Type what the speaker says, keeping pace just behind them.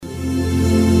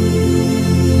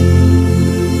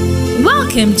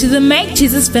Welcome to the Make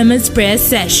Jesus Famous prayer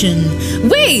session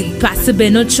with Pastor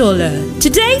Ben Ochola.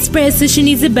 Today's prayer session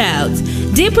is about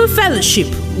deeper fellowship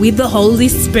with the Holy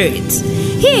Spirit.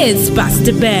 Here's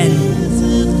Pastor Ben.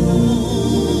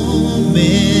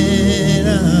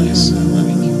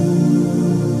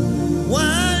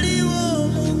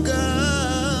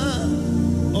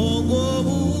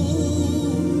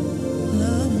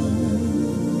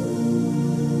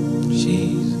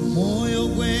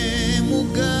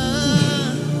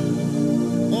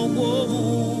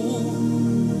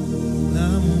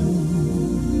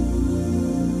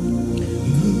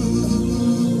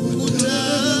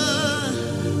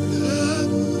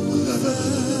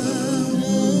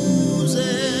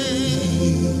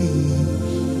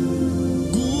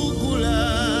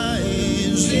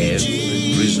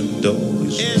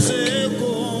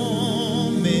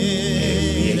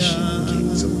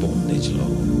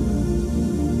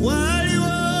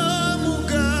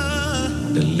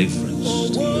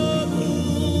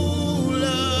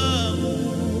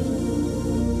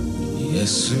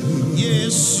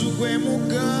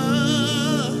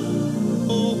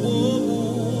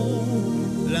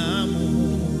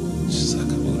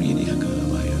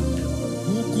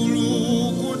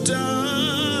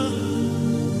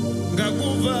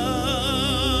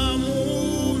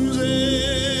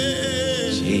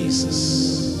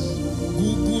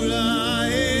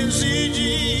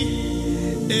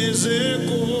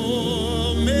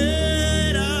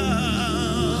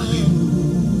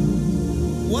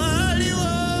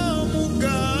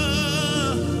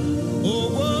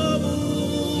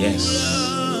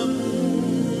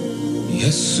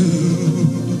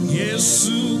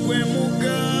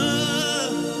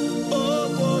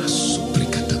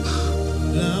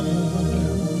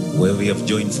 Where we have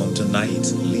joined from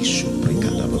tonight,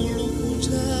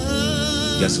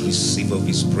 just receive of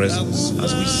His presence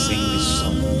as we sing this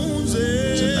song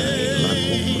tonight.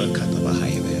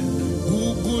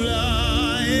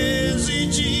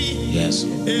 Yes,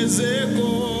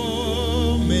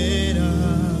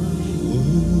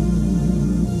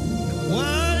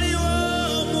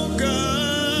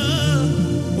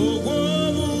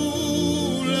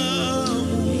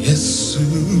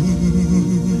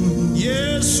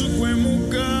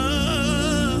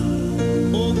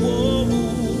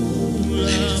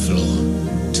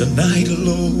 tonight,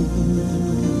 Lord,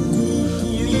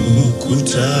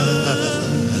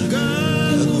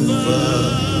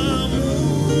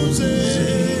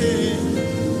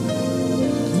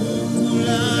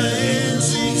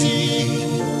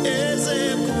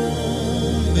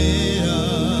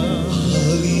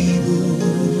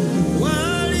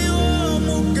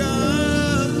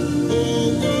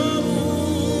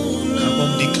 come on,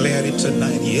 declare it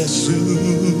tonight. Yes,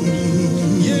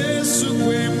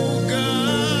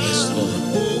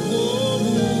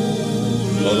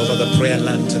 all over the prayer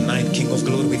land tonight, King of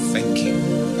Glory, we thank you.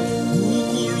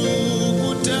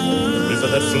 The river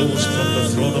that flows from the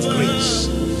throne of grace.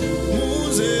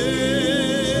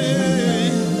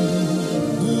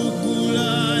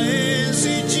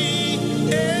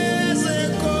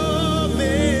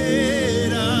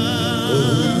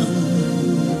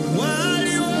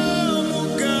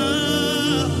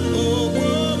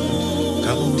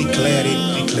 Come on, declare it,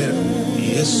 declare it.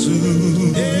 Yes,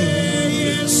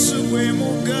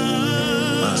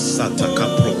 Masata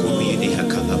kaprokuri ni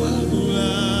hakalaba.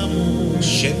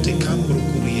 Shete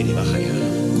kamprokuri ni mahaya.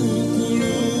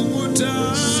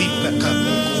 Sipa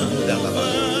kaprokuri dalaba.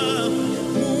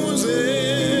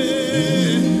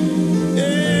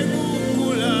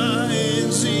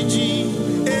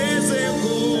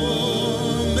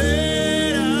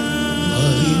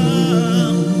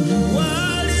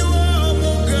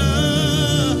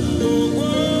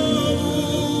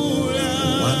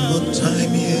 One more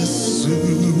time, yes.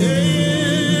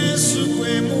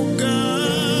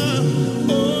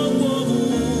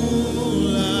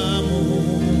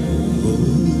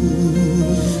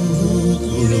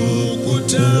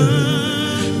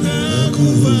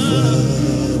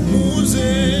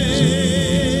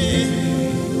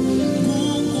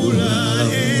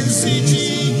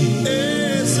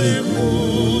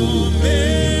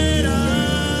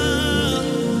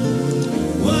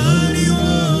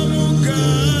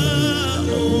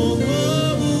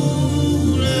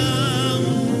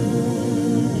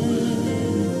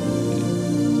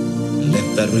 Let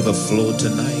that river flow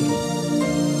tonight.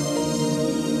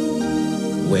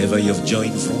 Wherever you've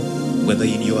joined from, whether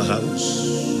in your house,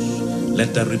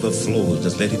 let that river flow.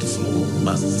 Just let it flow.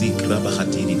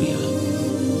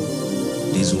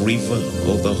 This river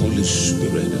of the Holy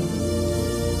Spirit,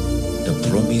 the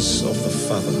promise of the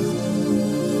Father,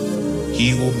 He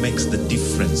who makes the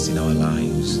difference in our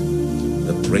lives.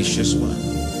 the precious one,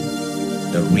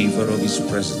 the river of his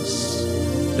presence,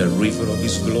 the river of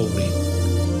his glory,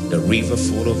 the river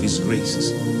full of his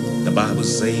graces. The Bible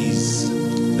says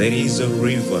there is a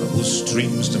river whose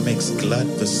streams makes glad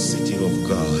the city of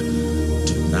God.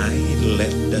 Tonight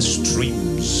let the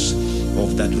streams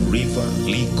of that river,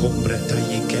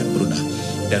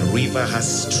 the river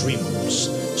has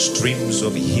streams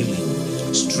of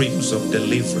healing, streams of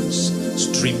deliverance,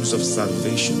 streams of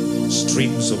salvation,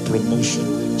 streams of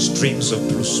promotion, streams of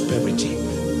prosperity,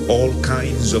 all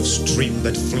kinds of stream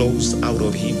that flows out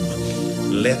of him.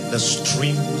 Let the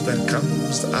stream that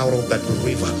comes out of that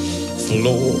river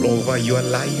flow all over your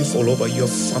life, all over your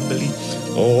family,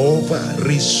 over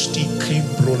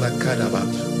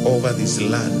over this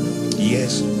land.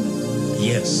 Yes,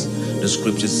 yes. The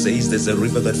scripture says there's a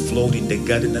river that flowed in the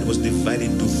garden that was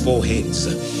divided into 4 heads.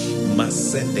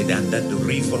 And that the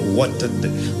river watered the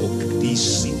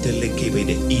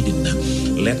Eden.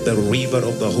 Let the river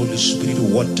of the Holy Spirit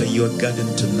water your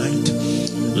garden tonight.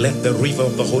 Let the river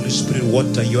of the Holy Spirit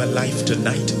water your life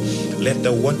tonight. Let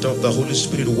the water of the Holy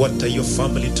Spirit water your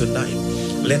family tonight.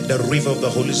 Let the river of the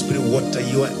Holy Spirit water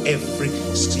your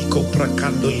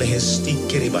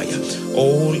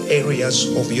all areas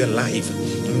of your life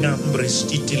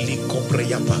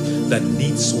that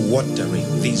needs watering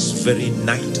this very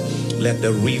night. Let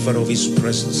the river of his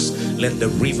presence, let the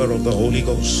river of the Holy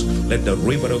Ghost, let the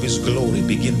river of his glory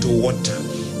begin to water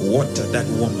that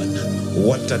woman,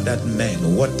 water that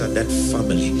man, water that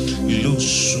family.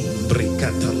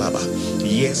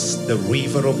 Yes, the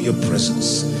river of your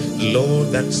presence,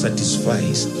 Lord, that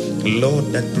satisfies,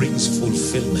 Lord, that brings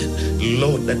fulfillment,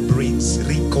 Lord, that brings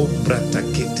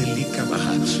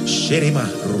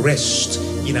rest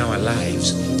in our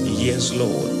lives. Yes,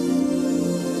 Lord.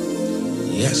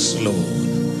 Yes, Lord.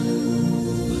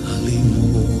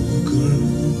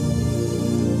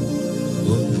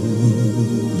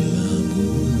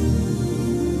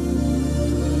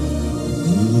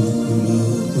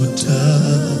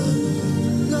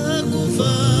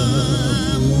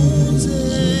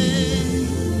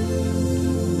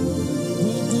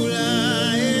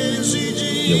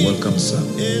 You're welcome, sir.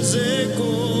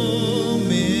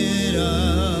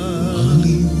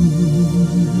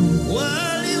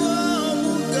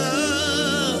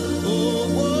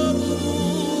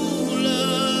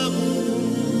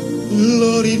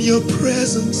 Lord, in your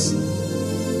presence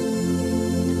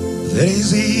there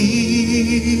is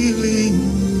healing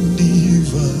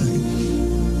divine.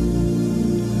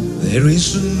 There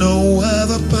is no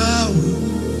other power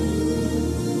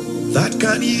that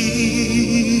can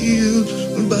heal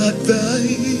but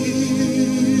thine.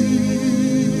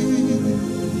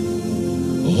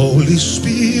 Holy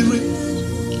Spirit,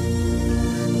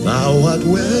 thou art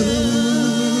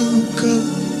welcome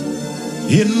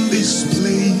in this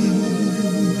place.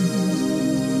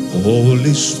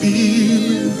 Holy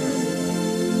Spirit,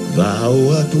 thou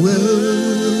art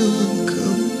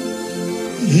welcome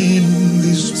in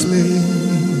this place.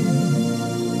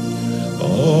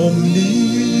 Omnipotent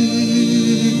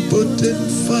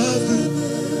Father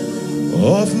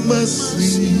of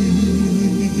mercy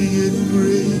and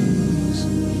grace,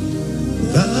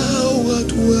 thou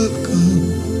art welcome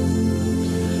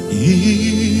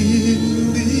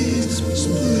in this place.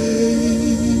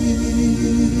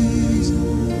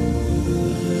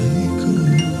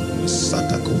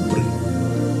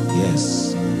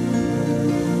 Yes.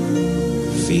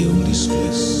 Feel this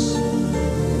place.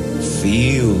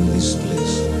 Feel this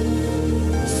place.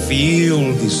 Feel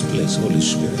this place, Holy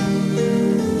Spirit.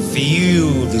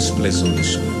 Feel this place, Holy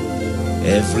Spirit.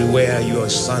 Everywhere your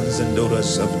sons and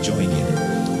daughters have joined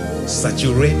in.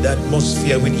 Saturate the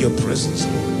atmosphere with your presence,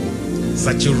 Lord.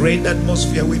 Saturate the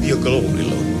atmosphere with your glory,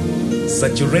 Lord.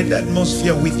 Saturate the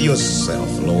atmosphere with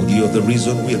yourself, Lord. You're the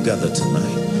reason we are gathered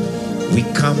tonight. We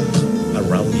camp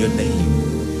around your name.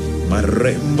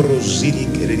 Marembro ziri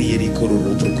kereri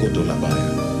kororo prokoto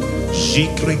labaya.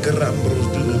 Shikre karambro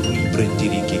libre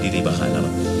tiri kiri bahana.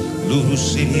 Luru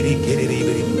siri kereri.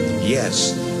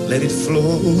 Yes, let it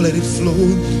flow, let it flow.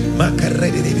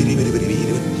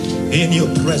 In your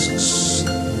presence.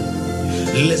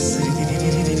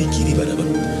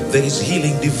 There is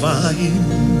healing divine.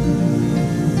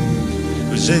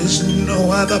 There is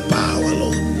no other power,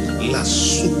 Lord. La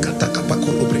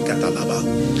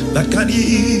that can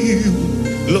heal.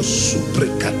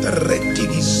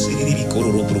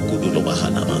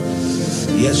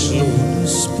 Yes, Lord.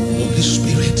 Holy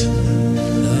Spirit,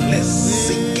 let's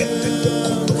sing it.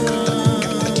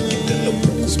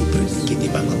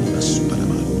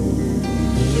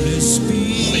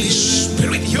 Holy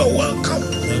Spirit, you're welcome.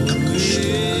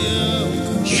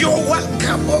 You're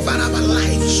welcome over our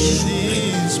lives.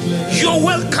 You're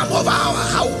welcome of our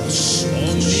house. Welcome,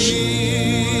 Holy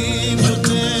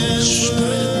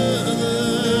Spirit.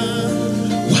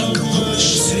 Welcome, Holy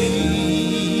Spirit.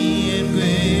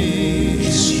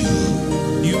 It's you.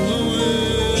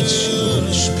 It's you,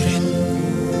 Holy Spirit.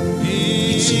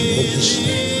 It's you, Holy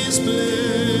Spirit.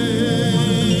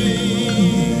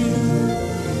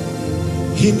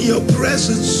 In your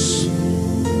presence,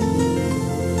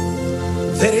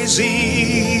 there is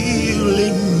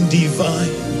healing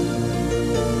divine.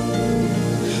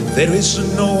 There is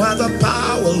no other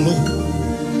power, Lord,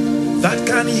 that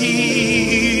can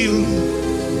heal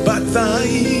but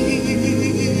thine.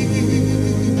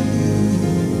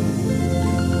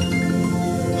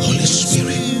 Holy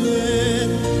Spirit,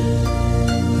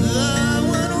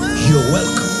 you're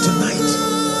welcome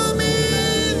tonight.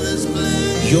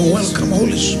 You're welcome,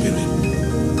 Holy Spirit.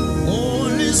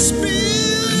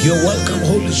 You're welcome,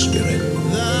 Holy Spirit.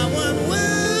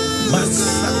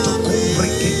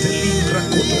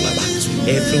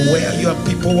 Everywhere your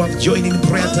people who have joined in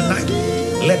prayer tonight,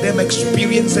 let them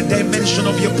experience a dimension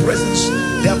of your presence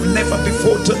they have never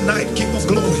before tonight, King of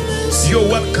Glory. You're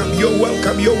welcome, you're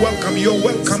welcome, you're welcome, you're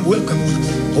welcome, welcome,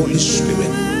 Holy Spirit.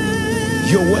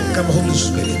 You're welcome, Holy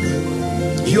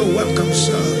Spirit. You're welcome,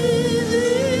 sir.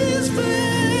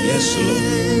 Yes,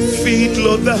 Lord. Feed,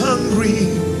 Lord, the hungry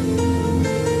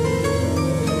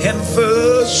and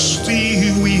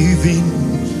thirsty within.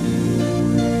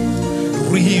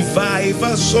 Revive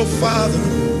us, oh Father,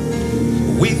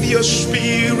 with your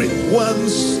Spirit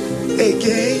once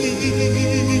again.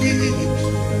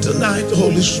 Tonight,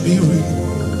 Holy Spirit.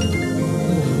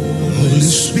 Holy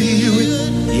Spirit,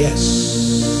 yes.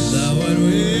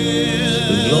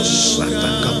 Los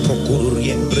ataka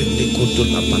procurriembre de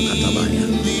cotula pacatabaya.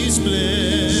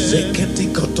 Zeketi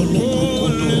cotolo.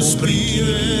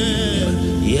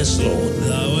 Yes, Lord.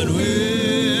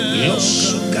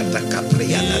 Los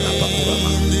catacapria.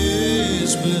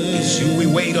 It's you we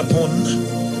wait upon.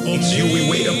 It's you we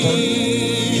wait upon.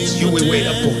 It's you we wait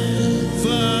upon.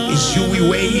 It's you we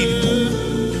wait upon.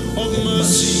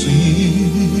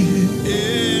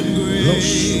 Los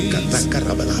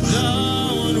catacarabalaba.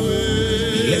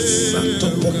 Yes, Santo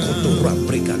Pocotora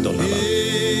Bricadolaba.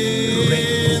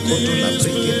 Rempocotola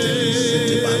Bricate.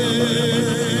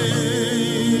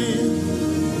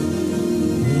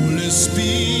 Holy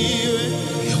Spirit,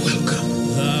 you're welcome.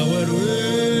 Thou art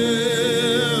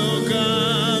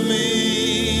welcome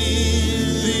in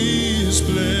this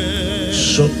place.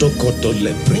 Soto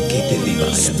Cotole Bricate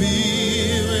Livaya.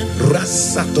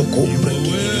 Rasato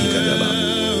Combricate Cadaba.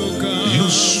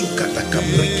 Lusukataka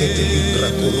Bricate Libra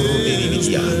Cororo de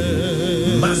Livia.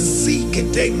 Masi que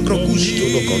tengo gusto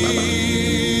lo colaba.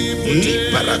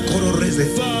 Lipara Cororeze.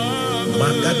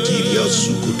 Magatirio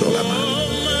Sukutolama.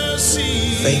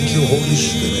 Thank you, Holy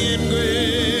Spirit.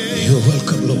 You're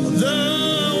welcome, Lord.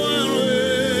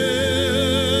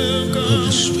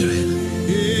 Holy Spirit.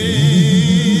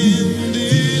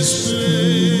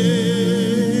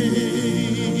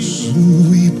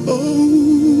 Sweep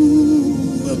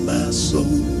over my soul.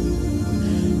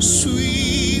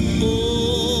 Sweep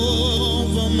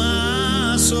over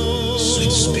my soul.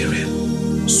 Sweet Spirit.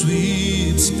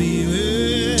 Sweet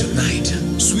Spirit. Tonight.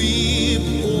 Sweep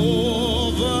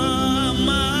over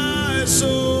my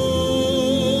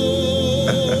soul.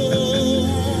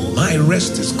 My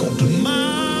rest is complete. My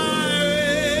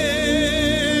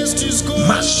rest is complete.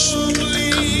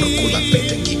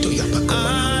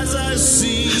 As I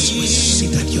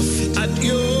sit at your feet.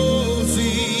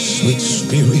 Sweet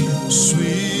Spirit.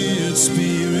 Sweet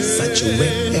Spirit.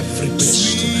 Saturate every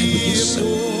place tonight with yourself.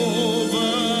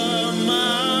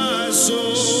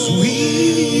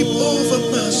 Sweep over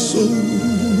my soul.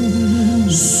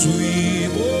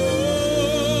 Sweep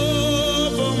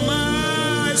over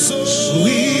my soul.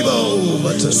 Sweep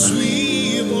over tonight.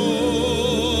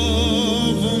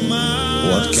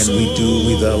 What can we do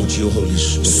without you, Holy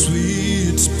Spirit?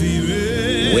 Sweet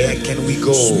Spirit. Where can we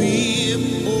go?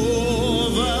 Sweep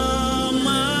over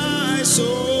my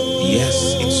soul.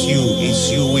 Yes, it's you.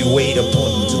 It's you we wait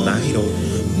upon tonight. Oh.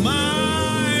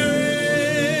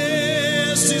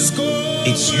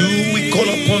 It's you we call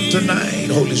upon tonight,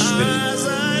 Holy Spirit.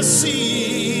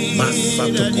 Sweet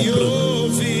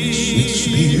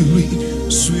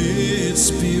Spirit, sweet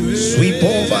Spirit, sweep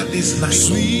over this night.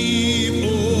 Sweep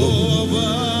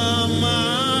over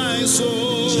my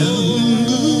soul.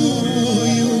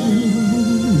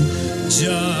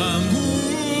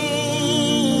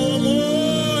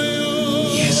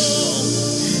 Yes.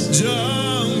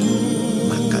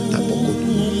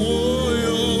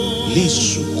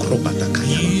 Lisu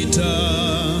krobatakaya.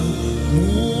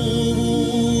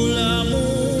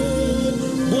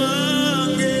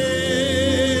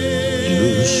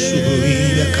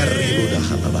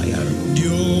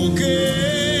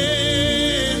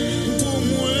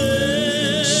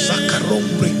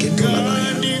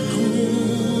 labaya.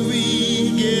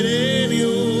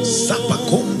 Sapa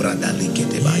kombra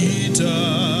dalikete baya.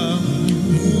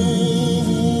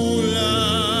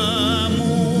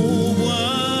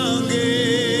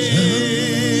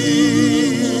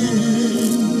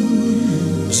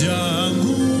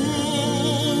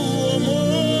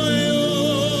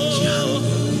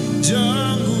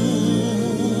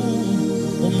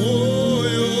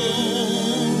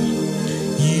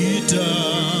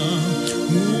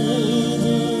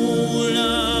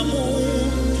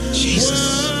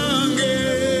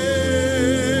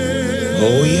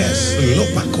 Oh yes,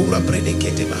 lopakura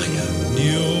predicate baya.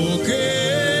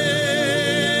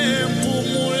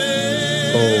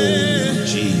 Oh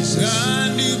Jesus,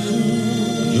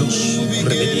 Yus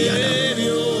prediana,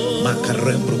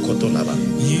 makarembro kotolaba.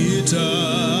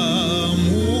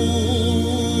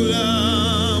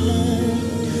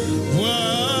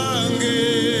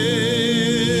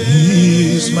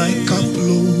 He is my cup,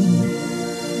 Lord.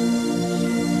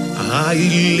 I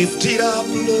lift it up,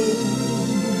 Lord.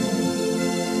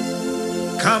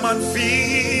 Come and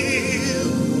feel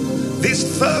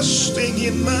this thirsting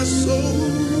in my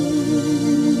soul.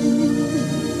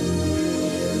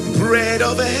 Bread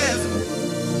of heaven,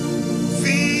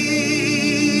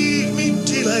 feed me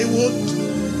till I want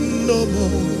no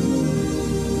more.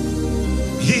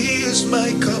 Here's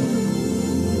my cup,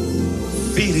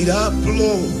 fill it up,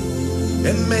 Lord,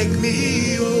 and make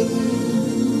me whole.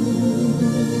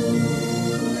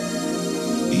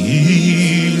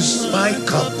 Here's my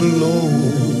cup,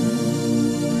 Lord.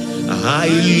 I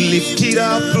lift it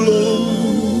up,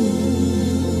 Lord.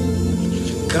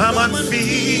 Come and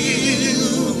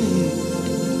feel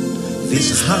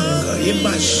this hunger in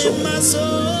my soul.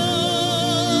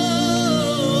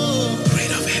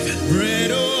 Bread of heaven,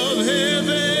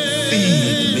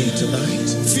 feed me tonight.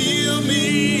 Fill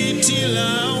me till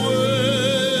I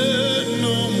want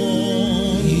no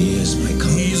more. Here's my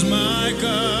cup. Here's my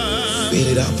cup. Fill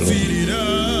it up, Lord. Fill it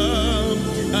up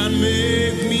and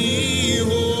make me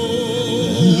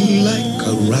whole. Like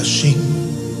a rushing,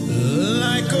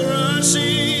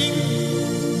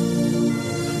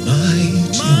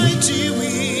 mighty wind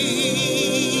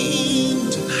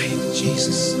tonight,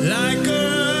 Jesus. like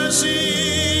a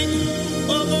rushing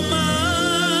of a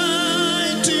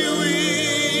mighty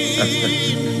wind.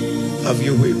 Have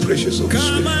your way, precious Holy Come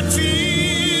Spirit. and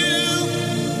feel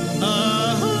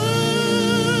our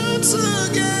hearts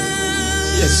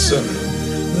again. Yes, sir.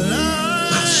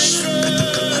 Like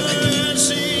a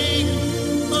rushing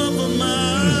of a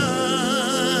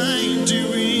mighty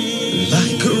wind.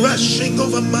 Like a rushing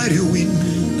of a mighty wind.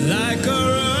 Like a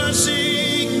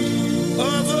rushing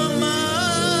of a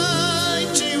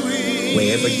mighty wind.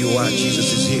 Wherever you are,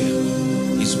 Jesus is here.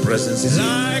 His presence is here.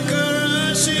 Like a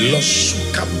rushing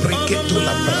Losuka breketo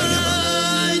la braya.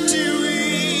 mighty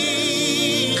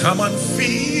wind. Come and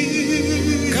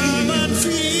feel. Come and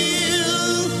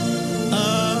feel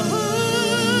our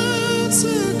hearts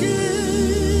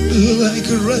again. Like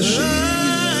a rushing.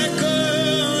 Like a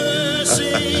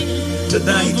rushing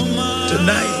Tonight,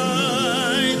 tonight.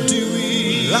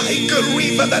 Like a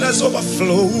river that has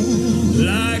overflowed.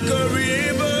 Like a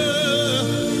river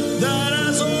that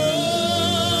has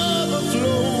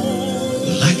overflowed.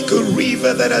 Like a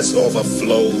river that has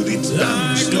overflowed. It's down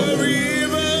Like a slow.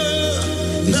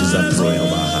 river This is a prayer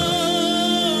of our heart.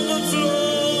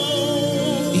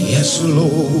 Yes,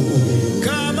 Lord.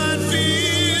 Come and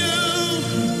feel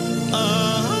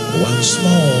Once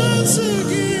more.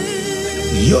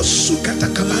 again. Yosukata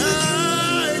kabaki.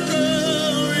 Like a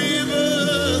river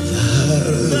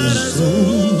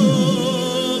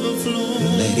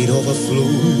Let it overflow.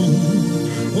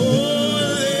 Oh,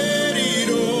 let it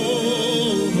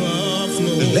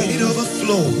overflow. Let it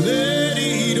overflow. Let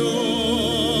it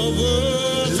overflow.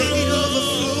 Let it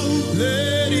overflow.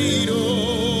 Let it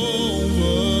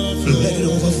overflow. Let it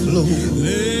overflow.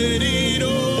 Let it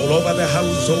overflow. All over the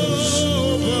households.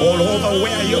 All over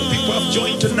where your people have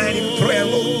joined tonight in prayer,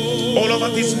 Lord. All over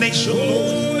this nation,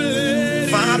 Lord.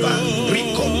 Father,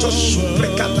 Rikoto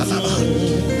Suprekataba.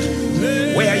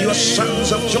 Where your sons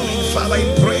have joined, Father,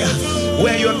 in prayer.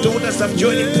 Where your daughters have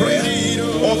joined in prayer.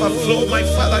 Overflow, my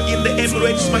Father, in the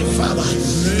Emirates, my Father.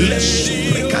 Let's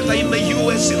Suprekata in the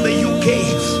US, in the UK.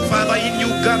 Father, in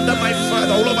Uganda, my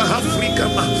Father. All over Africa.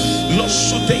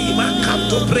 Losuteima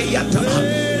Kanto Preyata.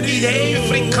 In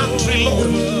every country, Lord,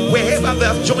 wherever they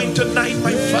have joined tonight,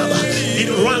 my Father, in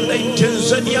Rwanda, in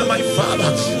Tanzania, my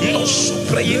Father, in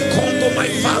Congo, my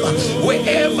Father,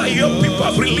 wherever your people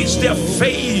have released their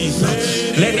faith,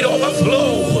 let it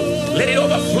overflow, let it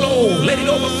overflow, let it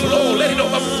overflow, let it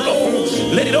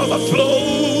overflow, let it overflow.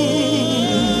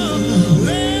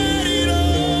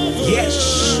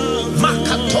 Yes.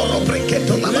 Makatoro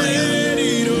breketo labaya.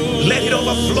 Let it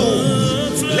overflow.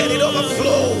 Let it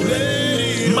overflow.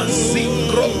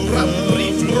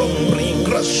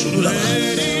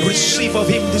 Receive of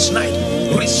him this night.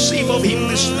 Receive of him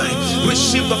this night.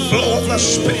 Receive the flow of the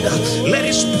Spirit. Let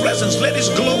his presence, let his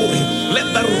glory,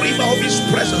 let the river of his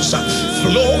presence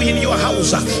flow in your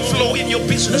house, flow in your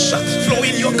business, flow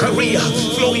in your career,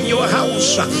 flow in your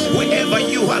house. Wherever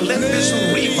you are, let this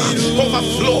river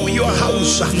overflow your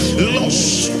house.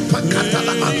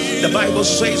 The Bible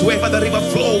says wherever the river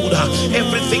flowed,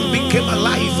 everything became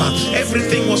alive,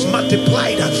 everything was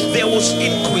multiplied, there was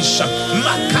increase.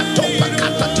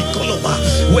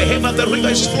 Wherever the river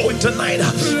is flowing tonight,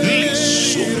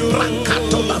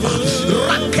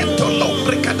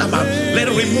 let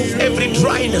it remove every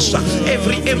dryness,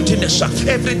 every emptiness,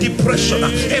 every depression,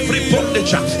 every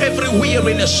bondage, every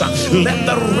weariness. Let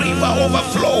the river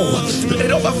overflow. Let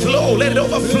it overflow. Let it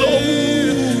overflow.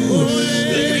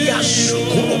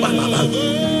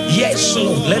 Yes,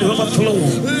 Lord, let it overflow.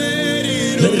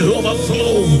 Let it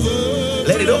overflow.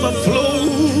 Let it overflow.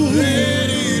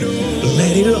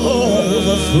 Let it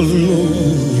overflow.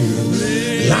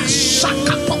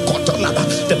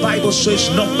 The Bible says,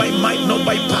 not by might, not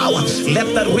by power.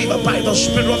 Let the river by the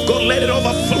Spirit of God, let it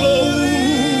overflow.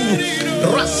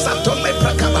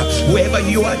 Wherever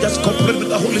you are, just cooperate with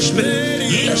the Holy Spirit.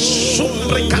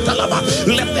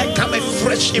 Let there come a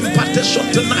fresh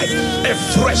impartation tonight. A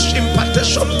fresh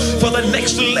impartation for the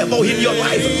next level in your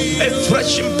life. A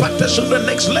fresh impartation for the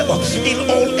next level in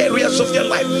all areas of your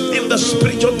life. In the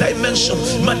spiritual dimension,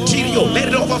 material, let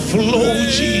it overflow,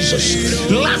 Jesus.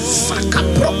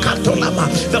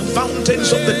 The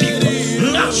fountains of the deep.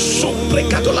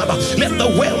 Let the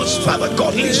wells, Father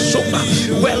God,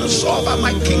 wells over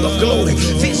my King of Glory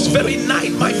this very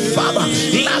night, my Father.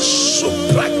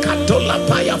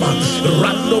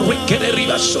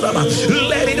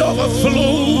 Let it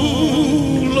overflow,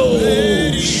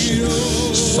 Lord.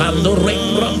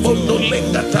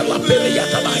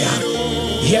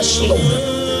 Yes, Lord.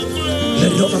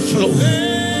 Let it overflow.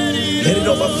 Let it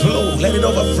overflow. Let it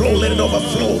overflow. Let it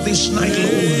overflow this night,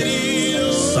 Lord.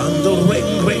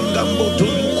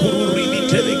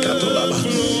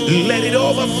 Let it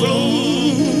overflow,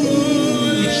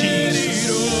 Jesus.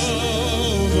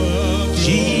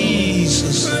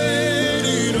 Jesus.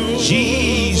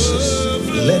 Jesus.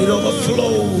 Let it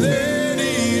overflow.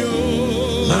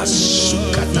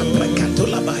 Masukata prakato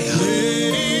labaya.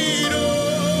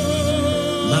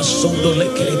 Masondo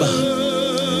lekereba.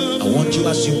 I want you,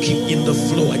 as you keep in the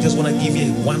flow, I just want to give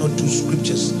you one or two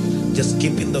scriptures. Just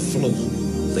keep in the flow.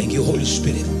 Thank you, Holy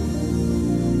Spirit.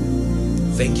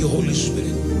 Thank you, Holy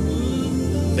Spirit.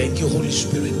 Thank you, Holy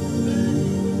Spirit.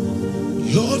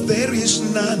 Lord, there is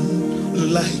none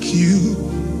like you.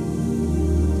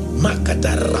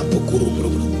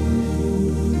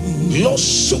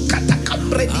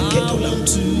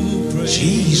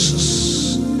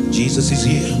 Jesus. Jesus is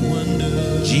here.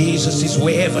 Jesus is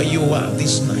wherever you are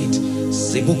this night.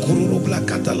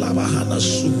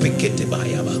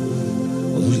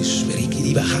 Holy Spirit,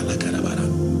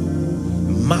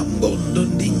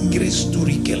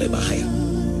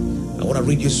 I want to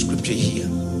read your scripture here.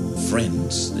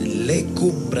 Friends,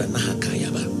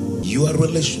 your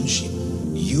relationship,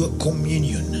 your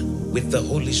communion with the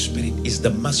Holy Spirit is the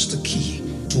master key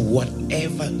to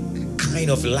whatever kind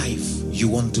of life you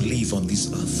want to live on this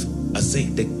earth. I say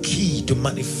the key to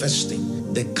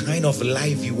manifesting the kind of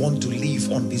life you want to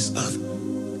live on this earth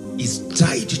is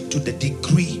tied to the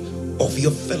degree of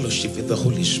your fellowship with the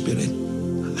Holy Spirit.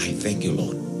 I thank you,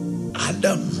 Lord.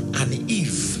 Adam and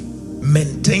Eve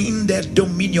maintained their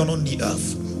dominion on the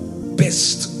earth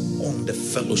based on the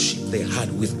fellowship they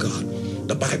had with God.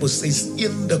 The Bible says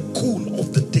in the cool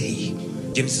of the day,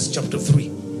 Genesis chapter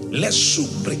 3,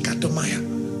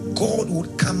 God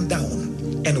would come down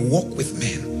and walk with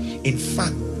men. In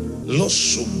fact,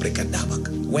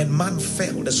 when man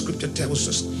fell, the scripture tells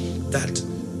us that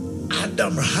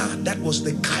Adam had, that was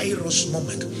the Kairos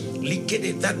moment.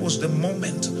 That was the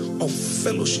moment of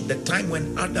fellowship, the time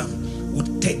when Adam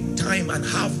would take time and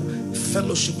have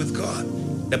fellowship with God.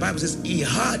 The Bible says he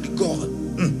had God.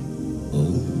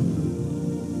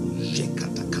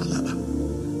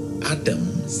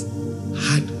 Adams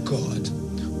had God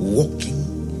walking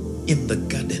in the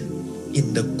garden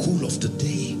in the cool of the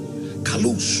day.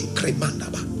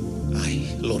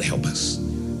 Lord, help us.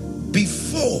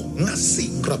 Before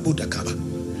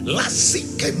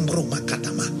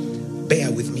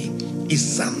bear with me.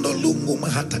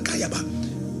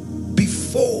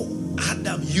 Before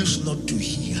Adam used not to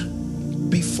hear,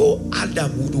 before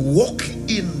Adam would walk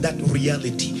in that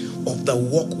reality of the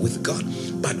walk with God.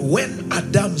 But when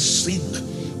Adam sinned,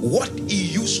 what he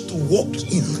used to walk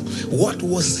in, what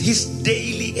was his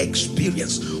daily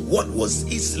experience, what was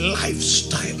his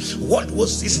lifestyle, what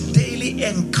was his daily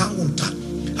encounter,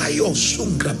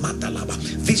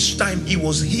 this time he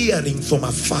was hearing from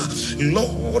afar,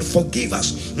 Lord, forgive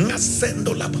us.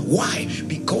 Why?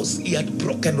 Because he had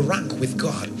broken rank with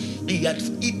God. He had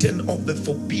eaten of the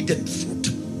forbidden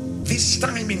fruit. This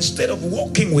time, instead of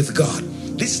walking with God,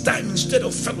 this time instead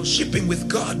of fellowshipping with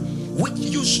God, which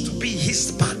used to be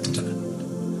his partner,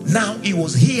 now he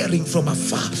was hearing from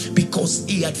afar because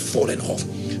he had fallen off.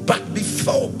 But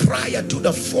before, prior to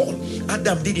the fall,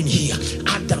 Adam didn't hear.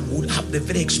 Adam would have the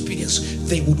very experience.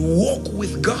 They would walk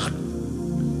with God.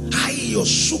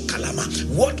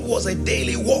 What was a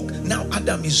daily walk? Now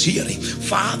Adam is hearing.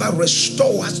 Father,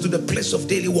 restore us to the place of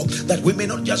daily walk, that we may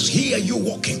not just hear you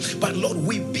walking, but Lord,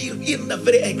 we be in the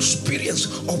very experience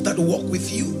of that walk with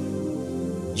you.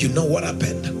 You know what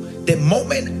happened? The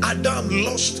moment Adam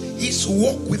lost his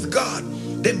walk with God,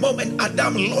 the moment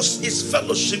Adam lost his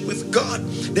fellowship with God,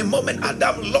 the moment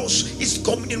Adam lost his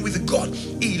communion with God,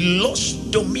 he lost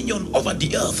dominion over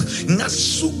the earth.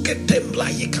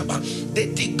 The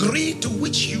degree to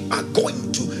which you are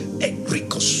going to,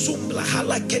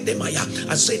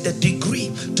 I say the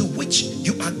degree to which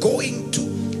you are going to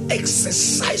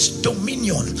exercise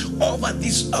dominion over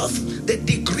this earth, the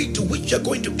degree to which you're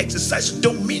going to exercise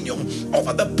dominion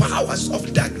over the powers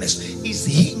of darkness is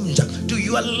hinged to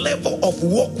your level of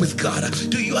walk with God,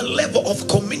 to your level of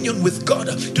communion with God,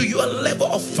 to your level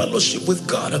of fellowship with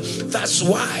God. That's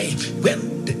why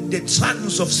when the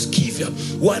sons of Sceva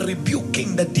were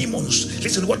rebuking the demons,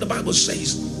 listen to what the Bible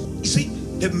says. You see,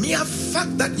 the mere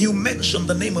fact that you mention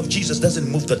the name of Jesus doesn't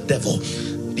move the devil.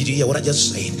 Did you hear what I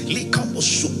just said?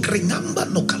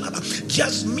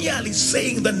 Just merely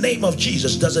saying the name of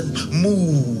Jesus doesn't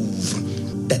move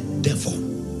the devil.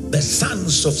 The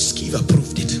sons of Sceva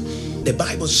proved it. The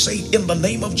Bible said, in the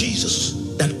name of Jesus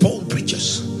that Paul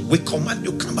preaches, we command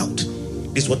you, come out.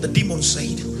 This is what the demons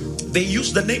said. They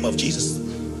used the name of Jesus.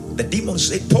 The demons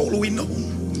said, Paul we know,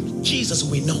 Jesus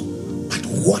we know, but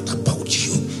what about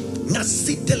you?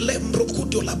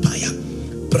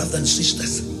 Brothers and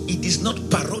sisters, it is not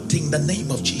parroting the name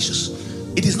of Jesus.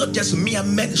 It is not just mere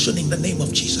mentioning the name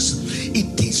of Jesus.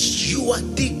 It is your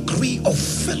degree of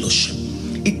fellowship.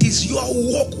 It is your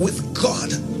walk with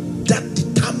God that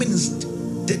determines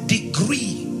the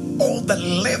degree or the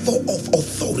level of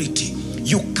authority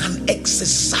you can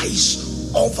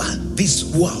exercise over this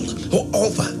world or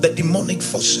over the demonic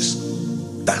forces.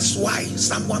 That's why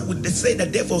someone would say the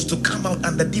devils to come out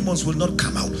and the demons will not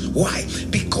come out. Why?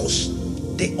 Because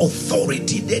the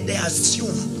authority that they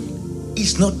assume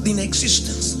is not in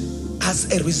existence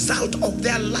as a result of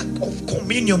their lack of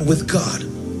communion with God.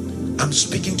 I'm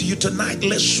speaking to you tonight,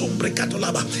 and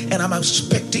I'm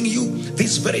expecting you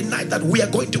this very night that we are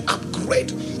going to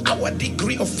upgrade our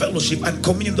degree of fellowship and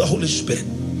communion with the Holy Spirit.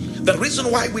 The reason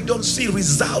why we don't see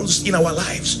results in our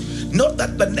lives, not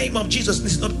that the name of Jesus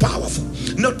is not powerful,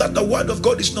 not that the word of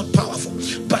God is not powerful,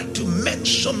 but to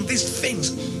mention these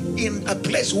things in a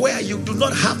place where you do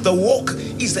not have the walk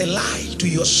is a lie to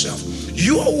yourself.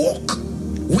 Your walk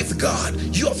with God,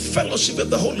 your fellowship with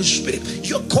the Holy Spirit,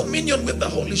 your communion with the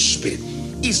Holy Spirit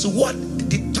is what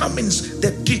determines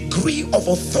the degree of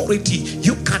authority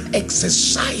you can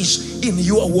exercise in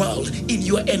your world, in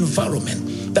your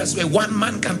environment. That's where one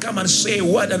man can come and say a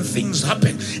word and things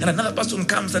happen, and another person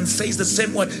comes and says the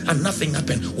same word and nothing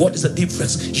happened. What is the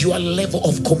difference? Your level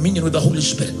of communion with the Holy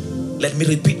Spirit. Let me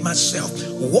repeat myself.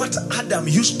 What Adam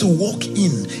used to walk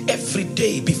in every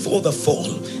day before the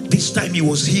fall, this time he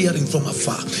was hearing from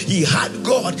afar. He had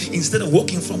God instead of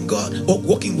walking from God or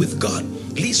walking with God.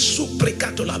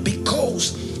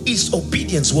 Because his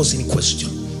obedience was in question.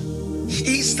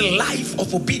 His life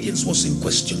of obedience was in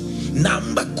question.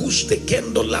 Namba kuste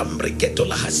kendo lambre keto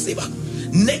la haseba.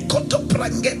 Nekoto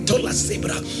prangeto la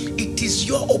sebra. It is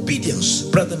your obedience,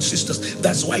 brothers and sisters.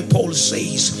 That's why Paul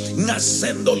says,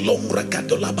 Nasendo longra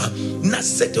katolaba,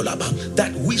 nasetolaba,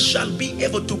 that we shall be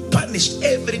able to punish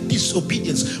every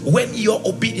disobedience when your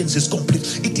obedience is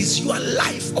complete. It is your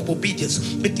life of obedience.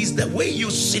 It is the way you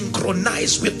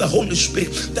synchronize with the Holy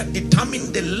Spirit that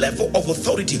determines the level of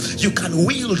authority you can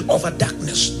wield over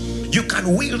darkness. You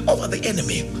can wield over the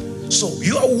enemy. So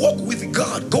your walk with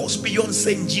God goes beyond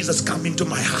saying, Jesus, come into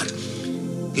my heart.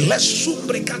 That's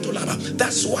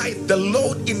why the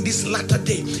Lord in this latter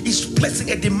day is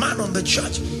placing a demand on the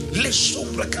church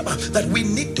that we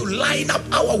need to line up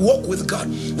our walk with God.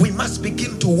 We must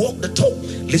begin to walk the talk.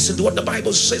 Listen to what the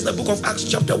Bible says in the book of Acts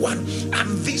chapter 1.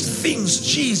 And these things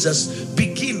Jesus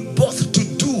began both to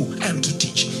do and to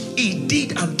teach.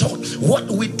 What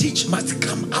we teach must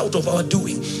come out of our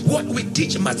doing. What we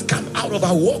teach must come out of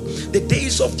our walk. The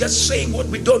days of just saying what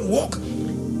we don't walk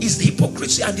is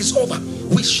hypocrisy and is over.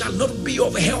 We shall not be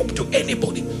of help to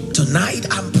anybody. Tonight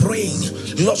I'm praying,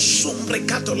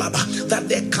 that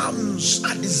there comes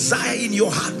a desire in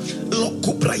your heart,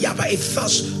 a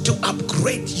thirst to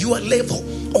upgrade your level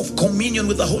of communion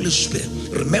with the Holy Spirit.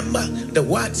 Remember, the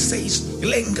word says,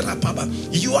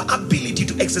 your ability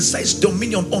to exercise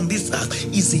dominion on this earth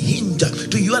is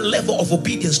hindered to your level of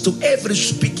obedience to every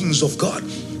speakings of God.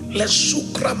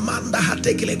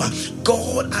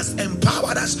 God has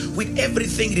empowered us with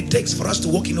everything it takes for us to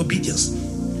walk in obedience.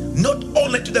 Not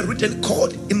only to the written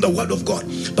code in the word of God,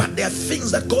 but there are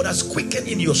things that God has quickened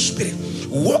in your spirit.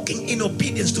 Walking in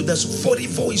obedience to this very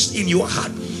voice in your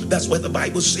heart. That's why the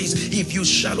Bible says, if you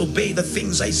shall obey the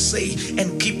things I say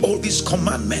and keep all these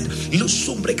commandments,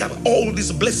 all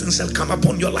these blessings shall come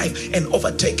upon your life and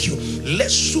overtake you.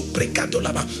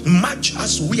 Much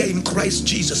as we are in Christ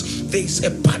Jesus, there is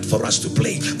a part for us to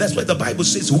play. That's why the Bible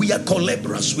says we are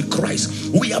collaborators with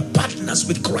Christ. We are partners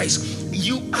with Christ.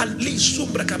 You are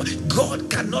God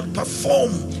cannot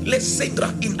perform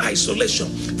in isolation.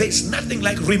 There is nothing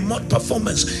like remote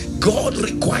performance. God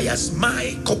requires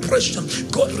my cooperation.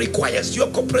 God requires your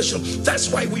cooperation. That's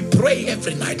why we pray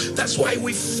every night. That's why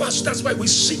we fast. That's why we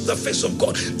seek the face of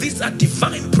God. These are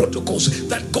divine protocols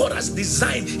that God has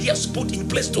designed. He has put in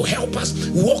place to help us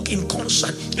walk in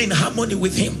concert, in harmony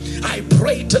with Him. I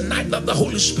pray tonight that the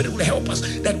Holy Spirit will help us,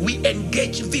 that we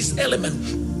engage this element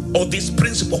or this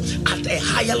principle at a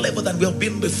higher level than we have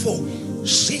been before.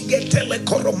 That's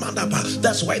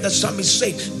why the psalmist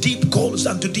said, deep calls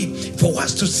unto deep. For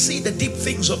us to see the deep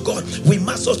things of God, we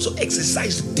must also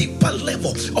exercise deeper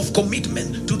level of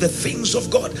commitment to the things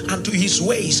of God and to His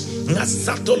ways.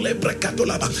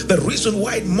 The reason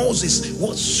why Moses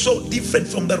was so different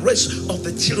from the rest of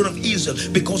the children of Israel,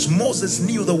 because Moses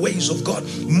knew the ways of God.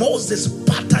 Moses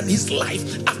patterned his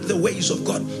life after the ways of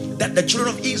God. That the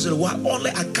children of Israel were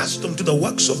only accustomed to the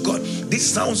works of God. This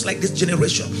sounds like this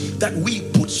generation, that we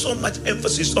put so much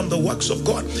emphasis on the works of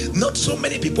God. Not so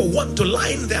many people want to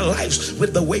line their lives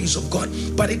with the ways of God,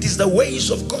 but it is the ways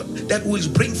of God that will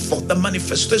bring forth the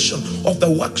manifestation of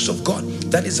the works of God.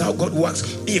 That is how God works.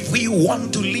 If we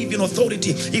want to live in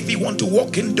authority, if we want to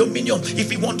walk in dominion, if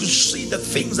we want to see the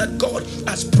things that God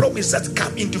has promised that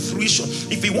come into fruition,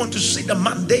 if we want to see the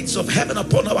mandates of heaven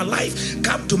upon our life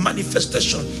come to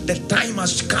manifestation, the time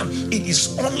has come. It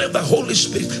is only the Holy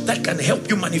Spirit that can help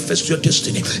you manifest your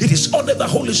destiny. It is only the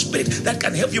Holy Spirit that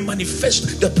can help you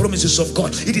manifest the promises of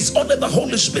God. It is only the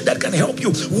Holy Spirit that can help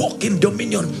you walk in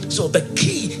dominion. So the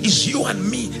key is you and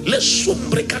me.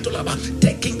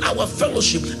 Taking our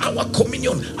fellowship, our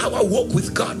communion, our walk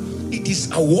with God. It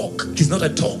is a walk. It is not a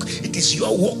talk. It is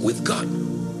your walk with God.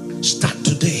 Start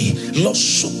today. Be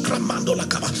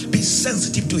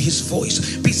sensitive to His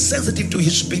voice. Be sensitive to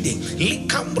His bidding.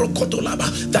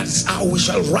 That's how we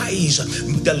shall rise.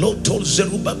 The Lord told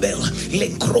Zerubbabel,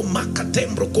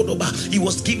 he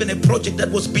was given a project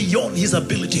that was beyond his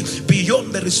ability,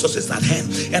 beyond the resources at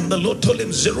hand. And the Lord told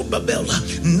him, Zerubbabel,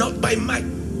 not by might,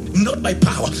 not by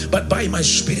power, but by my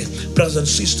Spirit. Brothers and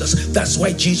sisters, that's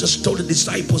why Jesus told the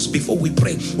disciples before we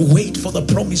pray, wait for the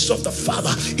promise of the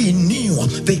Father. He knew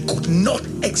they could not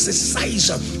exercise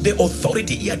the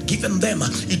authority He had given them.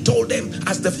 He told them,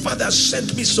 as the Father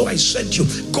sent me, so I sent you.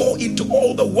 Go into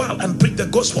all the world and preach the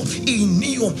gospel. He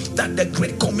knew that the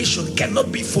Great Commission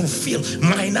cannot be fulfilled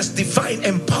minus divine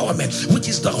empowerment, which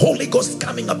is the Holy Ghost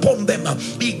coming upon them.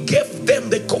 He gave them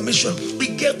the commission. He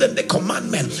gave them the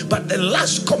commandment. But the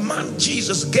last command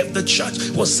Jesus gave the church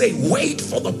was say, wait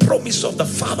for the promise of the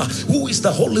Father, who is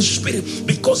the Holy Spirit,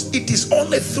 because it is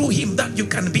only through Him that you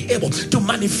can be able to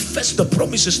manifest the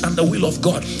promises and the will of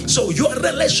God. So your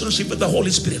relationship with the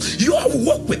Holy Spirit, your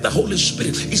walk with the Holy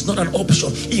Spirit is not an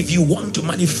option. If you want to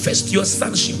manifest your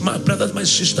sonship, my brothers, my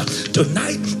sister,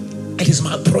 tonight it is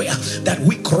my prayer that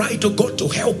we cry to God to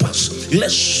help us.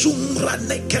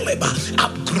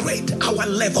 Upgrade our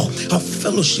level of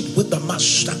fellowship with the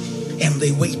Master. And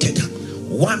they waited.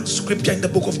 One scripture in the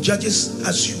book of Judges,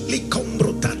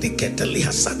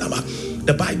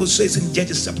 the Bible says in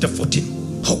Judges chapter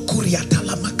 14,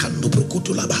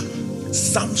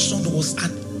 Samson was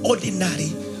an ordinary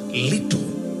little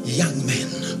young man.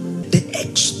 The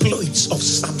exploits of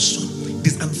Samson,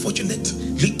 this unfortunate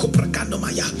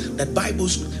that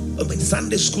Bible's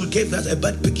Sunday school gave us a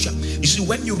bad picture. You see,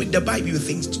 when you read the Bible, you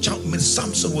think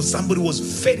Samson was somebody who was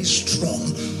very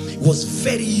strong, was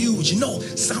very huge. No,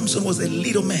 Samson was a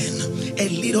little man. A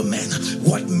little man.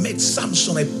 What made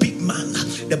Samson a big man?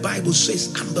 The Bible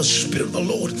says, and the Spirit of the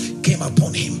Lord came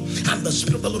upon him. And the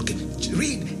Spirit of the Lord came.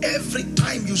 Read, every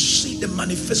time you see the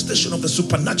manifestation of the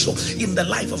supernatural in the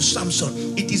life of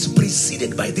Samson, it is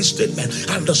preceded by this statement,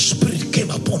 and the Spirit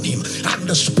came upon him, and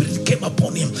the Spirit came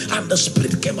upon him, and the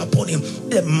Spirit came upon him.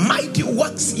 The mighty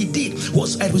works he did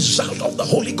was a result of the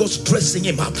Holy Ghost dressing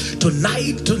him up.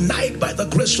 Tonight, by the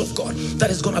grace of God, that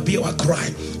is going to be our cry.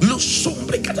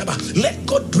 Let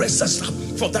God dress us up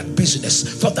for that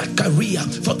business, for that career,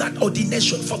 for that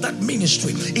ordination, for that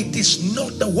ministry. It is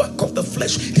not the work of the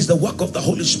flesh, it is the work of the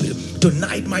Holy Spirit.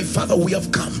 Tonight, my Father, we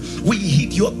have come. We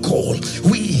heed your call.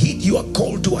 We heed your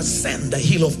call to ascend the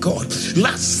hill of God.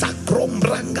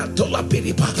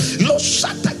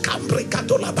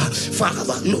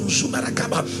 Father,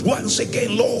 once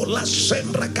again, Lord,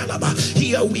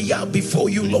 here we are before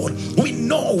you, Lord. We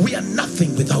know we are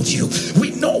nothing without you.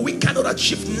 We know we cannot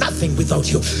achieve nothing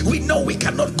without you. We know we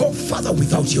cannot go further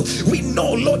without you. We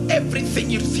know, Lord,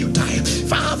 everything is futile.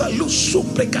 Father, like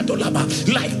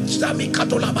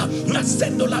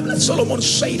Solomon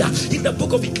said in the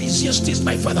book of Ecclesiastes,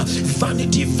 my Father,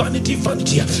 vanity, vanity,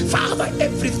 vanity. Father,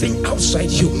 everything outside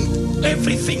you,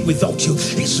 everything without you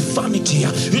is vanity.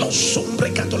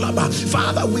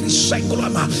 Father, we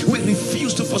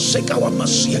refuse to forsake our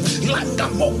mercy.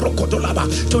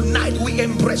 Tonight we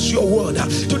embrace your word.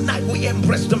 Tonight we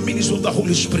embrace the ministry of the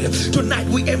Holy Spirit. Tonight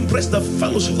we embrace the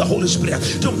fellowship of the Holy Spirit.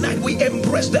 Tonight we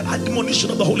embrace the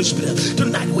admonition of the Holy Spirit.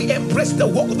 Tonight we embrace the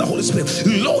work of the Holy Spirit.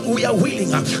 Lord, we are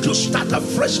willing to start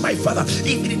afresh, my Father.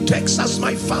 If it takes us,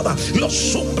 my Father, if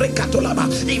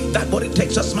that what it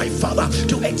takes us, my Father,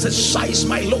 to exercise,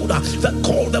 my Lord, the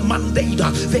call, the mandate,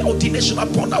 the ordination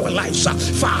upon our lives.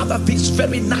 Father, this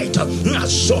very night,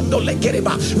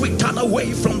 we turn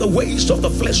away from the ways of the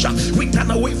flesh. We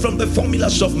turn away from the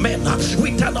formulas of men.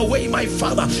 We turn away, my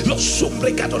Father,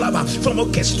 from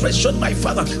orchestration, my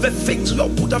Father, the things we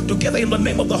put up together in the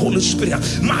name of the Holy Spirit.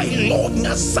 My Lord,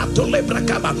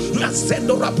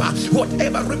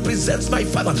 whatever represents, my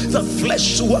Father, the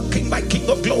flesh working, my King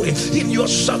of glory, in your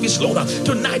service, Lord.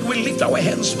 Tonight we lift our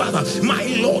hands, Father. My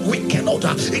Lord, we cannot.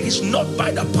 It is not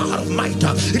by the power of might.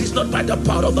 It is not by the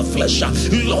power of the flesh.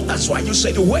 Lord, that's why you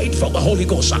said wait for the Holy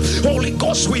Ghost. Holy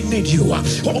Ghost, we need you.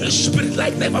 Holy Spirit,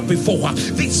 like never before.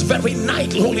 This very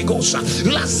night, Holy Ghost.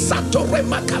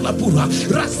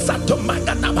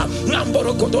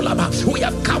 We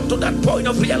have come to that point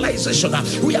of realization.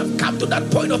 We have come to that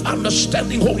point of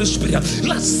understanding, Holy Spirit.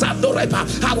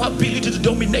 Our ability to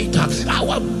dominate,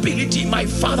 our ability, my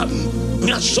Father,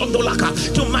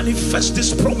 to manifest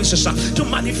these promises, to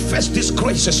manifest these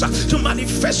graces, to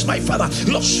manifest, my Father,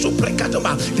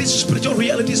 these spiritual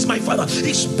realities, my Father,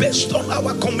 is based on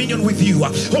our communion with you.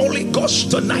 Holy Ghost,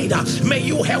 tonight, may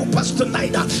you help us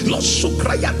tonight, to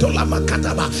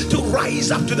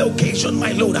rise up to the occasion,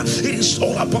 my Lord. It is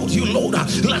all about you, Lord.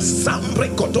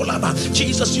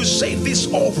 Jesus, you say this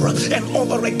over and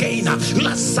over again.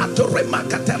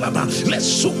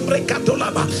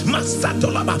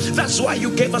 That's why you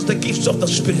gave us the gifts of the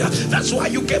Spirit. That's why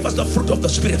you gave us the fruit of the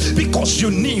Spirit, because you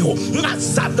knew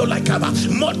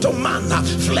mortal man,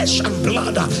 flesh and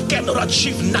blood cannot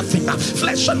achieve nothing.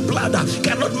 Flesh and blood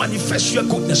cannot manifest your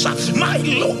goodness. My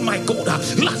Lord, my God,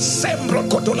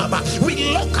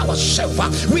 we lock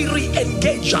ourselves, we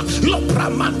re-engage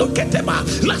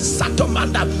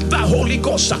the Holy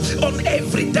Ghost on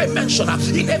every dimension,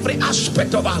 in every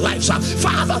aspect of our lives.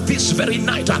 Father, this very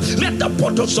night, let the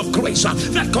portals of grace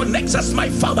that connects us, my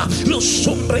Father, to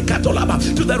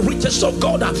the riches of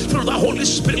God through the Holy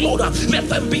Spirit, Lord, let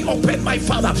them be open, my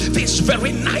Father, this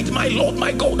very night, my Lord,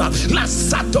 my God.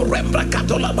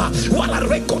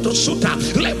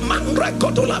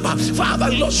 Father,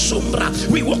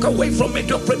 we walk away from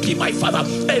mediocrity, my Father,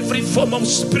 every form of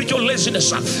spiritual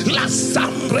laziness.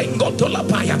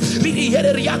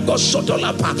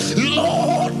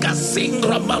 Lord,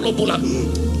 Kasingra Malobula.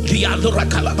 We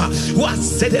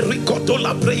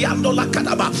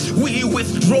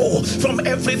withdraw from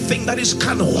everything that is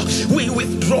carnal. We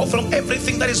withdraw from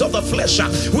everything that is of the flesh.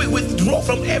 We withdraw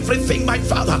from everything, my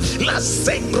Father,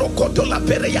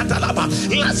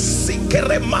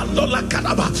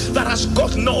 that has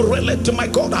got no relate to my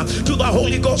God, to the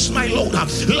Holy Ghost, my Lord.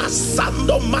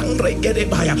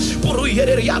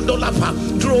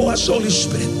 Draw us, Holy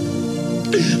Spirit.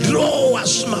 Draw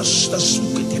us, Master.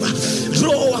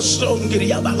 Draw us,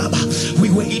 we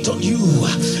wait on you.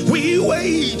 We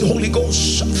wait, Holy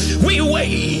Ghost. We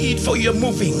wait for your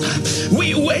moving.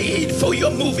 We wait for your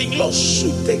moving. You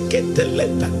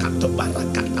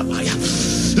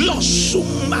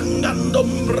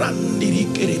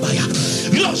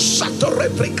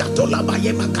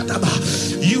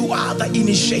are the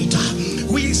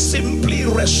initiator. We simply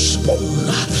respond.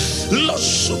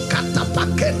 Losukata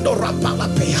pakendo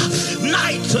rapalapea.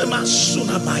 Night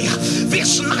masunamaya.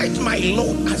 This night, my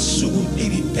Lord, asu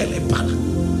iripelepala.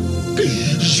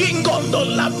 Jingondo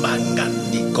la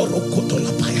mangandi korokoto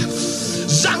la paya.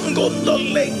 Zangondo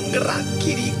lengra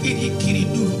kiri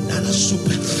duru nana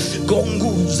super.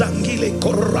 Gongu zangile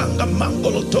koranga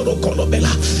mangolo toro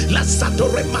kolobela. La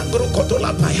satore mangro koto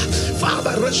la paya.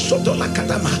 Father, resoto la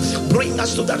kadama. Bring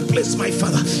us to that place, my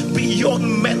Father.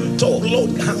 Beyond mental,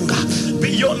 Lord, hunger.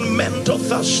 Beyond mental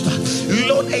thirst.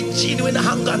 Lord, a genuine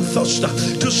hunger and thirst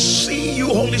to see you,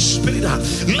 Holy Spirit.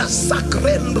 La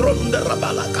sacren ronda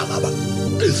rabala kalaba.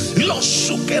 Los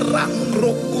sukeran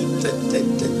rokute te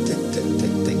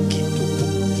kitu.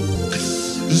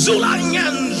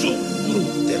 Zulanyan zuru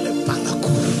tele palaku.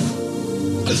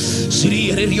 Siri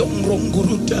erion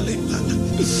ronguru tele pala.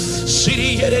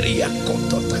 Siri eria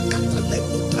koto takata le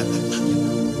mutana.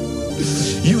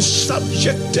 You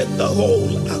subjected the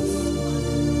whole earth.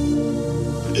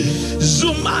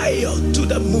 Zumaya to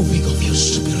the moving of your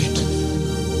spirit.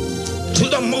 To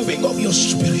the moving of your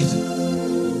spirit.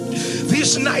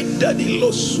 This night, Daddy,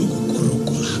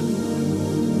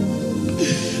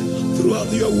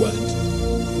 throughout your word,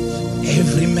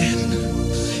 every man,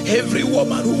 every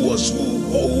woman who was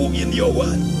who in your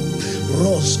word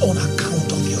rose on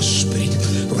account of your spirit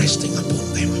resting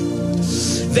upon them.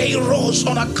 They rose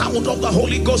on account of the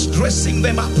Holy Ghost dressing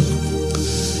them up.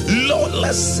 Lord,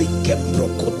 let's seek from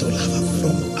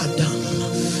Adam,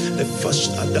 the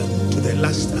first Adam to the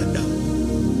last Adam.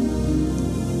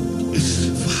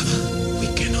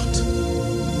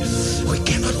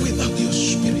 Without your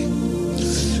spirit,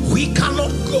 we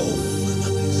cannot go.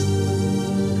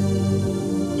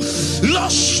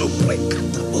 Los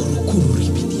suprecata borukuri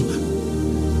bidima.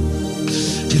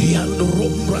 Triando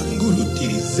rombranguru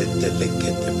tirizete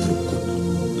lekete prokono.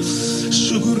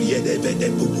 Suguriede bede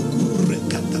bubukure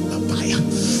kata lapaya.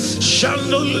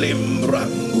 Shando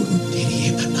limbranguru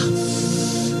tiriebana.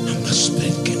 And the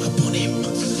spirit came upon him.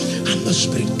 And the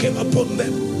spirit came upon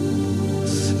them.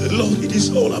 Lord, it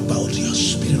is all about your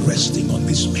spirit resting on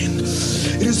these men.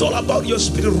 It is all about your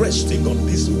spirit resting on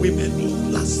these women.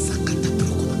 Lord, la sakata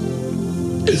prokuma.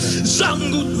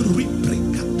 Zangu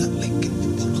riprekata lekete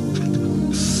bolokata.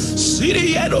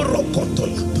 Siriero rokoto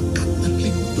la pakata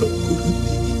librokuru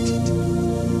dititi.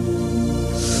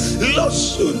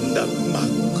 Losunda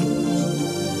mangro.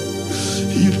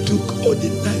 You took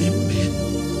ordinary men.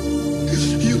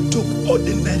 You took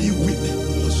ordinary women.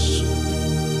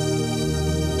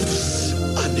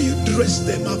 You dress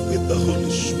them up with the Holy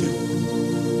Spirit.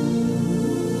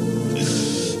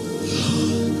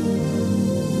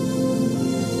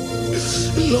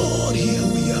 Lord, here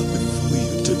we are before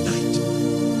you tonight.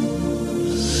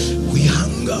 We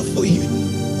hunger for Him.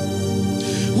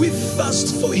 We thirst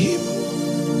for Him.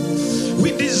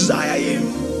 We desire Him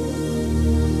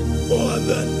more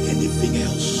than anything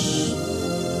else.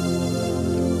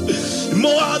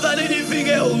 More than anything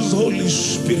else, Holy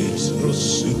Spirit.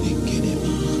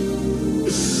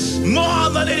 More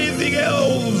than anything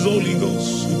else, Holy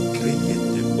Ghost,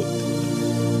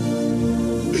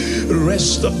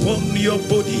 rest upon your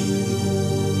body.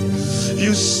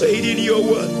 You said in your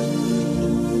word,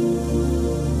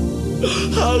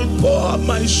 I'll pour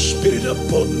my spirit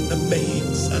upon the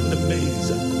maids and the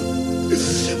maids.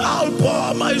 I'll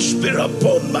pour my spirit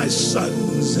upon my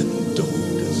sons and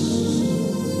daughters.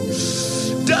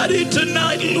 Daddy,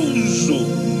 tonight,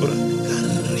 Luzumbra.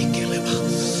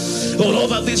 All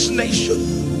over this nation,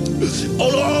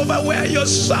 all over where your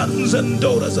sons and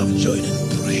daughters have joined in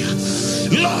prayer.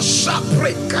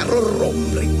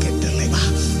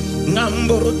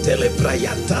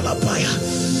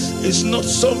 It's not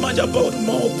so much about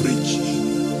more preaching,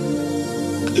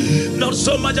 not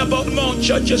so much about more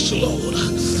churches, Lord,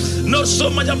 not so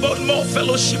much about more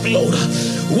fellowship, Lord.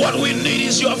 What we need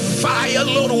is your fire,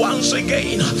 Lord, once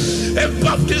again. A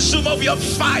baptism of your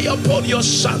fire upon your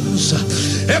sons.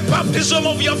 A baptism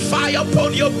of your fire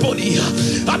upon your body.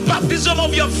 A baptism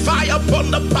of your fire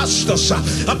upon the pastors,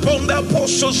 upon the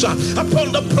apostles,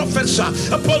 upon the prophets,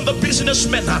 upon the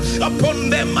businessmen, upon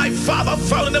them, my Father,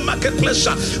 found in the marketplace,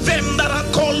 them that are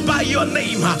called by your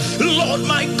name. Lord,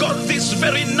 my God, this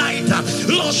very night,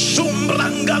 Lord,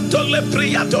 Sumbranga Tole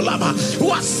Priatolaba,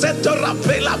 Wasetora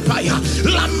Pelapaya,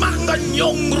 Lamanga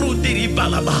Nyongru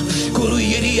Diribalaba,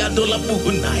 Kuruyeria Dola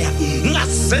Buhunaya,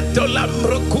 Nasetola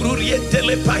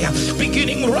Mrokurietele.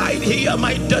 Beginning right here,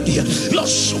 my daddy,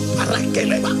 Los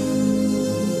Suparakeleba,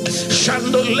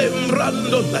 Shando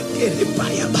Lembrando la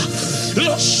Kerepayaba,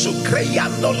 Los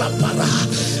Sucreando la Para,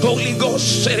 Holy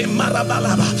Ghost,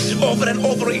 Marabalaba, over and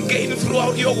over again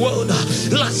throughout your world,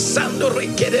 La Sando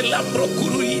Rekede Lambro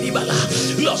Kuruidibala,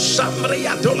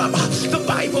 The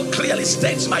Bible clearly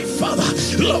states, my Father,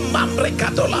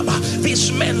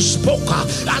 these men spoke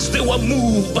as they were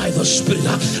moved by the Spirit.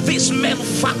 These men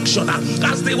functioned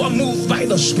as they were moved by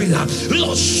the Spirit.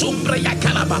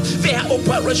 Their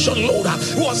operation, Lord,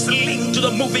 was linked to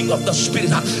the moving of the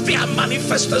Spirit. Their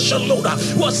manifestation, Lord,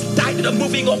 was tied to the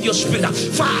moving of your Spirit.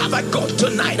 Father God,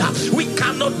 tonight we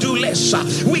cannot do less.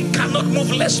 We cannot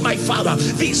move less, my Father.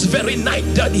 This very night,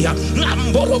 Daddy, hear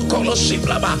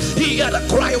the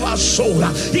cry of our soul,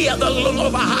 hear the longing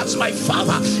of our hearts, my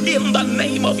Father, in the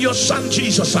name of your Son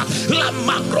Jesus. Let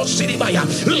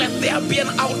there be an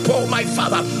outpour, my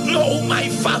Father. No, my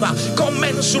Father,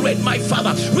 commensurate, my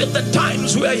Father, with the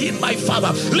times we are in, my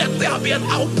Father. Let there be an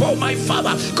outpour, my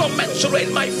Father,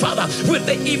 commensurate, my Father, with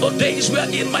the evil days we are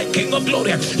in, my King of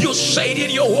Glory. You said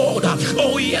in your word,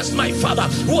 oh yes, my Father,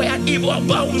 where evil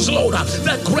abounds, Lord,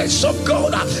 the grace of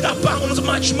God abounds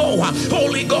much more.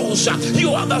 Holy Ghost,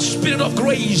 you are the Spirit of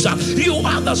grace. You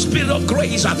are the Spirit of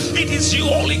grace. It is you,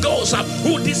 Holy Ghost,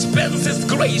 who dispenses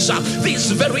grace.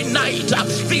 This very night,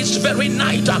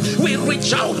 we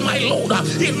reach out, my Lord,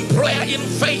 in prayer, in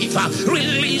faith.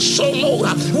 Release, oh Lord,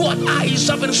 what eyes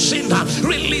haven't seen.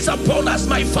 Release upon us,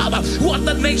 my Father, what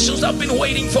the nations have been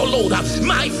waiting for, Lord.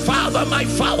 My Father,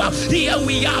 here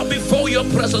we are before your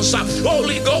presence.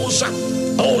 Holy Ghost,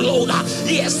 oh Lord,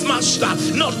 yes, Master,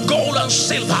 not gold and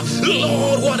silver,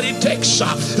 Lord, what it takes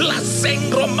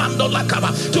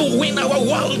to win our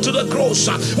world to the cross,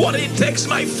 what it takes,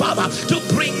 my Father, to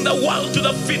bring the world to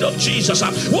the feet of Jesus,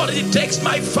 what it takes,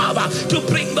 my Father, to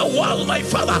bring the world, my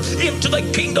Father, into the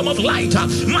kingdom of light,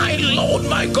 my Lord,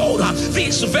 my God,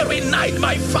 this very night,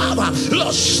 my Father,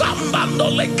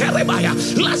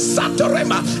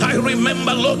 I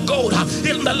remember, Lord God,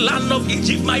 in the land of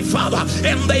Egypt, my Father,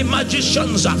 and the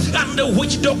magicians and the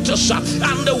witch doctors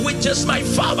and the witches, my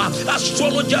Father,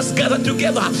 astrologers gathered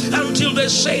together until they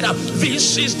said,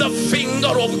 this is the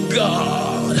finger of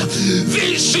God.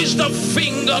 This is the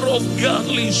finger of God.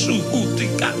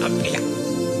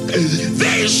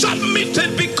 They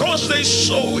submitted because they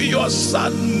saw your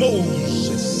son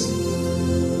Moses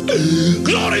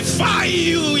glorify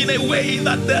you in a way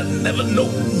that they've never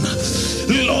known.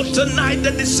 Lord, tonight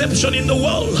the deception in the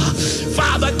world,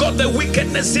 Father God, the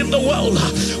wickedness in the world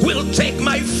will take,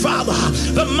 my Father,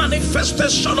 the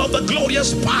manifestation of the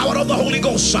glorious power of the Holy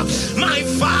Ghost. My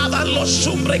Father,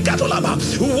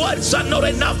 words are not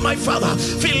enough, my Father.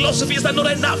 Philosophies are not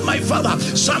enough, my Father.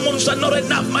 Sermons are not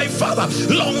enough, my Father.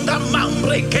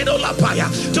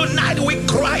 Tonight we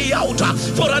cry out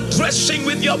for a dressing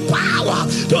with your power.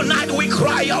 Tonight we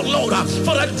cry out, Lord,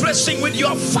 for a dressing with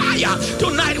your fire.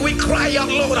 Tonight we cry out,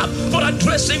 Lord, for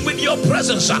addressing with your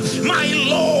presence, my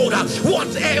Lord,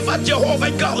 whatever,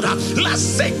 Jehovah God,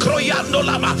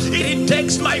 it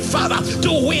takes, my Father,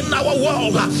 to win our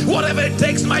world, whatever it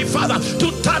takes, my Father,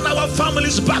 to turn our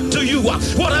families back to you,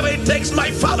 whatever it takes,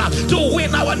 my Father, to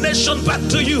win our nation back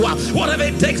to you, whatever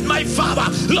it takes, my Father,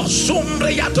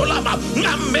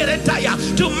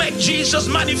 to make Jesus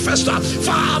manifest.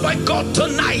 Father God,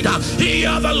 tonight,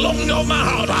 hear the longing of my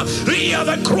heart, hear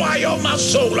the cry of my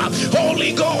soul.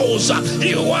 Holy Ghost,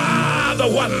 you are the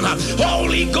one.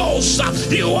 Holy Ghost,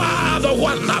 you are the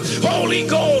one. Holy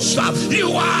Ghost,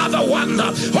 you are the one.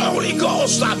 Holy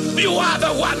Ghost, you are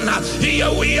the one.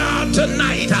 Here we are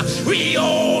tonight. We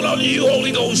all on you,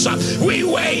 Holy Ghost. We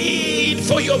wait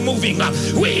for your moving.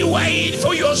 We wait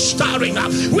for your stirring.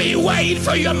 We wait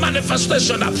for your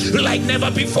manifestation like never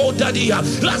before, Daddy.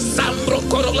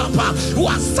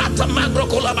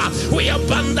 We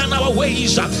abandon our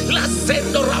ways.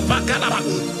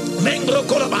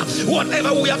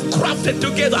 Whatever we have crafted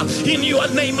together in your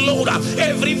name, Lord,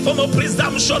 every form of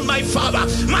presumption, my Father,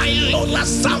 my Lord,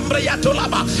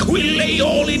 we lay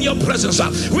all in your presence.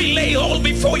 We lay all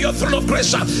before your throne of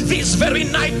grace this very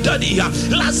night, Daddy. A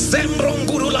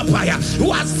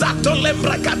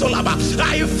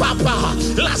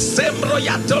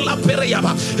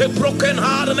broken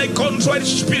heart and a contrite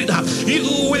spirit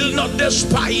you will not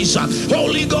despise.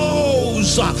 Holy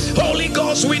Ghost, Holy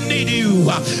Ghost, we need you.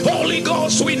 Holy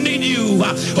Ghost, we need you.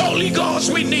 Holy Ghost,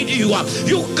 we need you.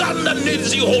 Uganda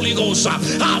needs you, Holy Ghost.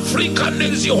 Africa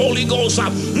needs you, Holy Ghost.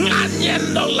 The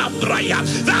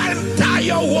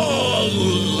entire world.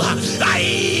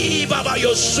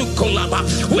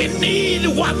 We need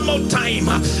one more time,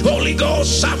 Holy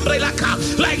Ghost,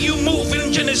 like you move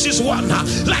in Genesis 1,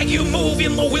 like you move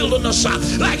in the wilderness,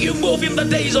 like you move in the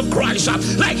days of Christ,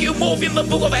 like you move in the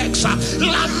book of Acts.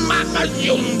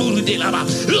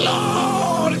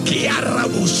 Lord, Lord,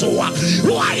 Kiarabusoa,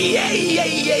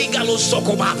 Waye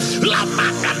Galosokoba,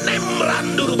 Lamanga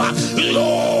Nemranduba,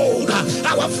 Lord,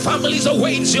 our families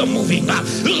await your moving.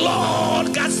 Lord,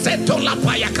 Gaseto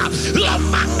Lapayaka,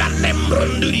 Lamanga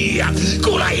Nemranduria,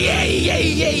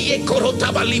 Kuraye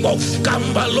Korotabalibo,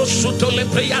 Kambalo Sutole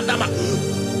Preyadama.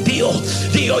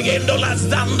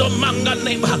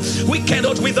 We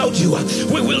cannot without you.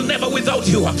 We will never without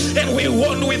you. And we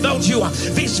won't without you.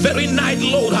 This very night,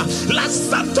 Lord.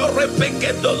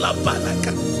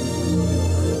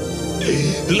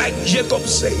 Like Jacob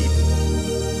said,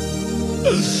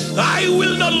 I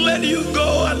will not let you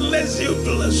go unless you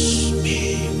bless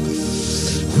me.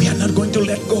 We are not going to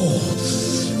let go.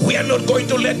 We are not going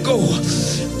to let go.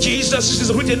 Jesus is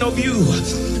written of you.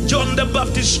 John the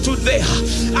Baptist stood there.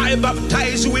 I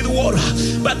baptize you with water,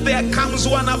 but there comes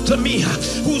one after me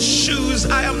whose shoes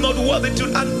I am not worthy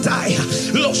to untie.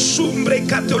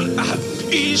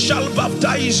 He shall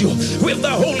baptize you with the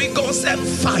Holy Ghost and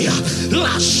fire.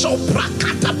 La sopra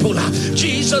catapula.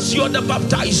 Jesus, you are the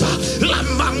baptizer. La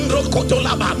mangro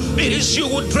kotolaba. It is you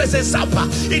who dresses up.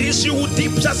 It is you who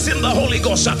dips us in the Holy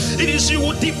Ghost. It is you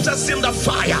who dips us in the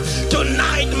fire.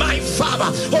 Tonight, my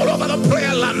Father, all over the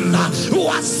prayer land,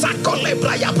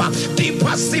 deep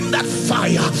us in that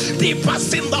fire. Deep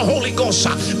us in the Holy Ghost.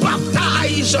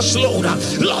 Baptize us, Lord.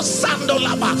 Los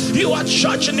Sandolaba. Your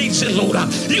church needs it, Lord.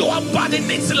 Your body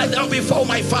needs it like that before,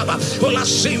 my Father. Ola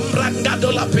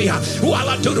Simbrangadolapia.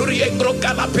 Wala Tururiengro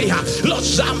Galapia.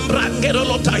 Los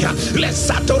Zambrangerolotaya.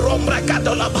 Lesato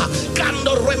Rombragadolaba.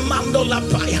 Cando Remando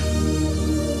Lapaya.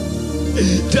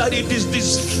 That it is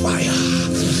this fire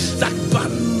that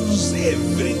burns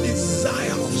every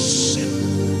desire of sin.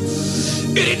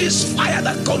 It is fire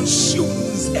that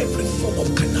consumes every form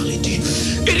of carnality.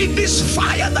 It is this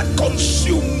fire that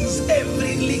consumes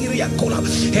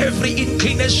every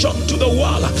inclination to the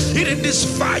wall. It is this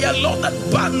fire, Lord, that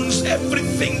burns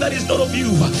everything that is not of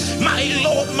you. My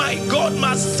Lord, my God,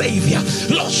 my Savior.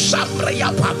 Lord,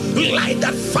 light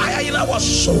that fire in our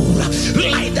soul.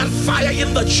 Light that fire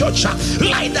in the church.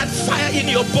 Light that fire in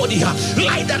your body.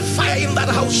 Light that fire in that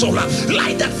household.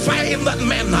 Light that fire in that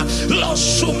man. Lord,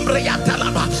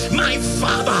 my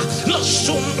Father,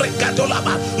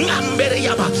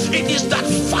 it is that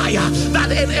fire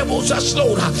that enables us,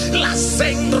 Lord,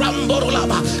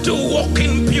 to walk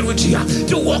in purity,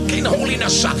 to walk in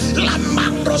holiness.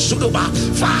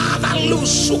 Father,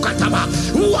 Lusukataba,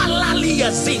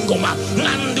 Walalia Zingoma,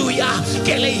 Landuya,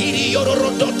 Kelehiri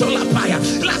Yorodoto Lapaya,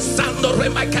 Lasando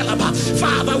Remakalaba.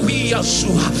 Father, we are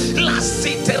Sua,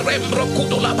 Lasite Rembro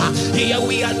Kudolaba. Here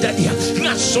we are, Daddy,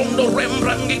 Nasondo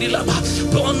Rembrangidilaba.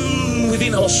 Burn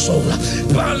within our soul,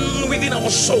 burn within our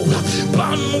soul,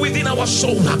 burn within our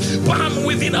soul, burn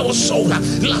within our soul.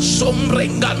 La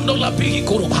sombrengando la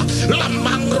piguruba, la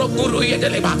mangro guru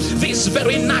yedeleba. This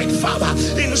very night, Father,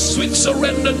 in sweet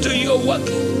surrender to your work,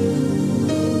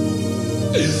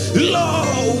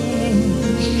 Lord.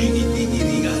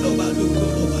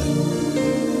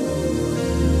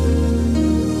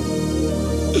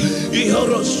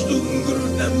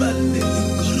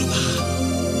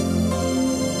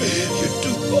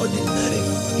 Ordinary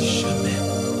fishermen.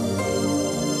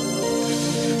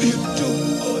 You took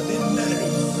ordinary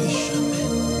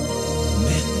fishermen,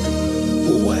 men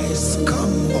who are a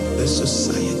scum of the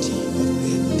society of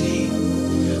their day,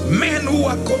 men who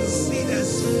are considered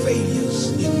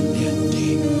failures in their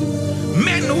day,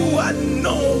 men who had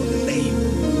no name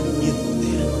in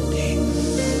their day.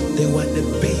 They were the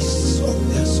base of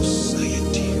their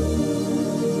society,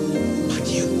 but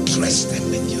you dressed them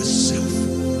with yourself.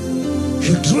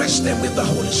 You dress them with the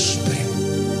Holy Spirit.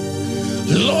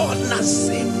 Lord,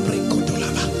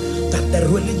 that the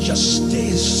religious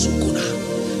days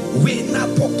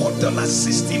the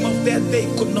system of their day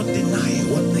could not deny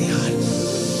what they had.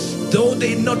 Though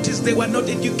they noticed they were not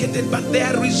educated, but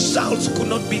their results could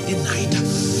not be denied.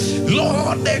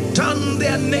 Lord, they turned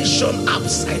their nation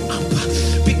upside up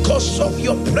because of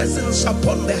your presence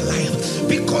upon their life,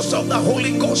 because of the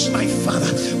Holy Ghost, my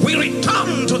Father. We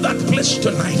return to that place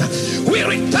tonight. We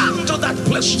return to that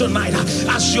place tonight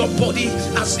as your body,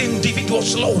 as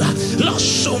individuals, Lord.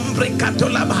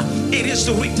 It is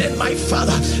written, my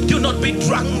Father, do not be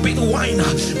drunk with wine,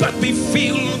 but be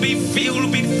filled, be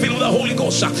filled, be filled with the Holy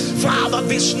Ghost. Father,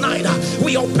 this night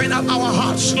we open up our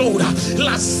hearts, Lord,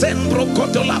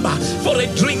 for a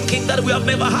drinking that we have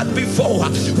never had before.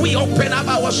 We open up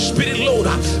our spirit, Lord,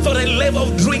 for a level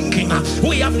of drinking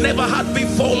we have never had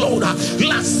before, Lord.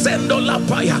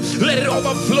 Let it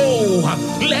overflow.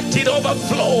 Let it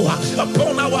overflow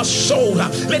upon our soul.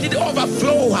 Let it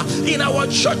overflow in our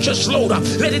churches, Lord.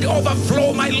 Let it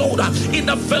overflow, my Lord, in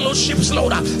the fellowships,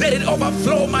 Lord. Let it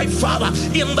overflow, my Father,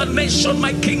 in the nation,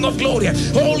 my King of glory.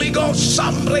 Holy Ghost,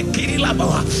 Sambre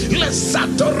Kirilaba,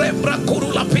 Lesato Rebra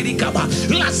Kurula Pirikaba,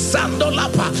 Lasando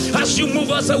Lapa, as you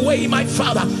move us away, my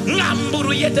Father,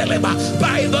 Ngamburu Yedeleba,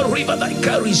 by the river that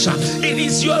carries. It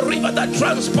is your river that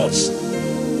transports.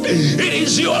 It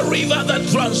is your river that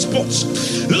transports.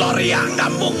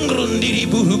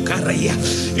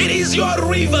 It is your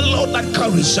river, Lord, that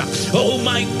carries. Oh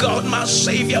my God, my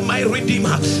Savior, my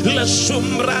Redeemer.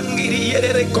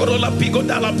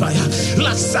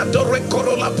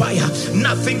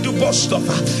 Nothing to boast of,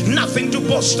 nothing to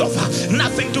boast of,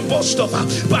 nothing to boast of,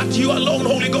 but you alone,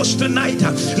 Holy Ghost, tonight.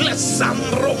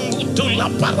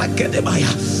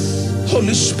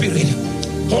 Holy Spirit,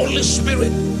 Holy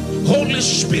Spirit, Holy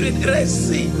Spirit,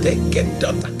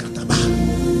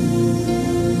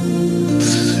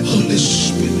 Holy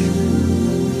Spirit,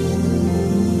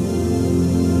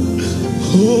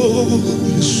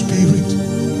 Holy Spirit,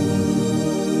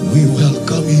 we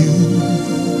welcome you.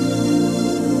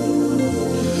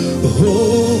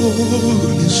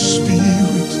 Holy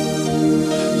Spirit,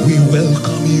 we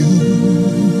welcome you.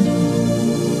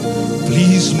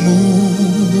 Please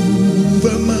move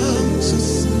amongst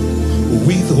us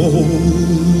with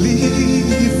holy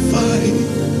fire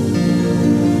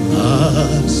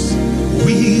as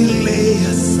we lay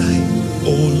aside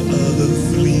all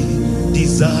earthly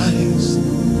desires.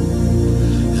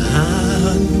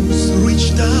 Hands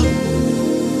reached out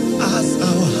as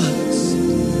our hearts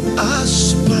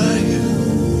aspire.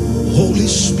 Holy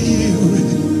Spirit,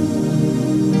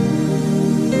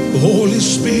 Holy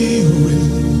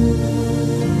Spirit,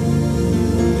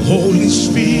 Holy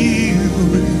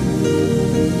Spirit,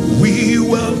 we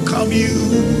welcome you.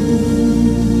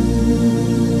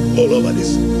 All over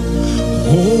this.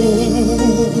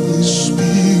 Holy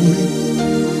Spirit,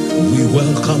 we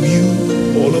welcome you.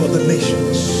 All over the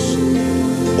nations,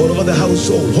 all over the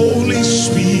household. Holy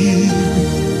Spirit,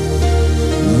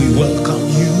 we welcome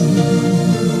you.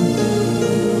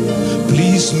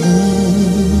 Please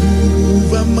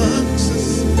move amongst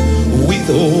us with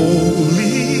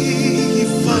holy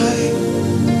fire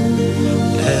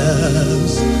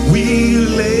as we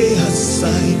lay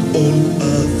aside all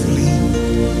earthly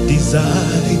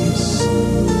desires.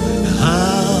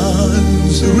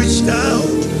 Hands reached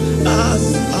out as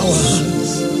our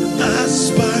hearts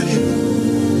aspire.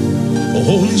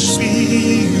 Holy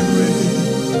Spirit,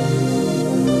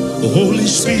 Holy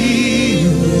Spirit,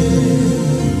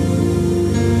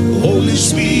 Holy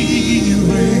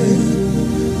Spirit,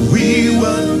 we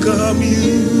welcome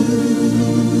you.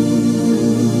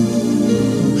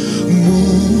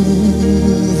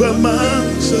 Move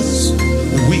amongst us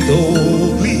with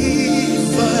holy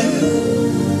fire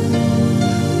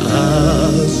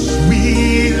as we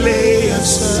lay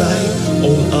aside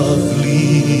all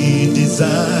earthly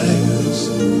desires.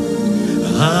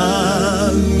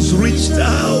 Hands reached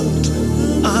out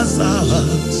as our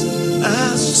hearts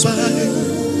aspire.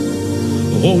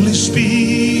 Holy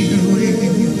Spirit,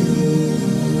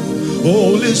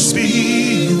 Holy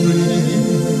Spirit,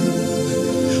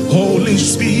 Holy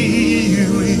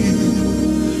Spirit,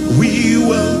 we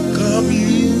welcome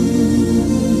you.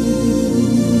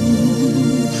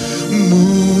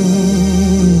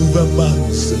 Move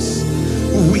amongst us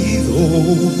with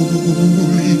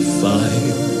holy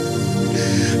fire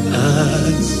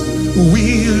as we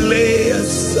lay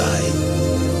aside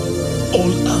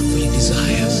all earthly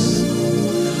desires.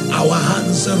 Our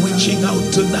hands are reaching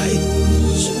out tonight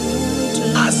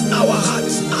as our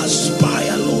hearts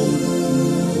aspire, Lord.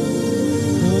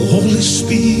 Holy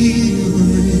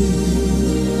Spirit,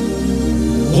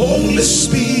 Holy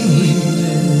Spirit,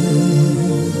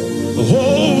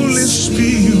 Holy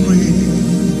Spirit,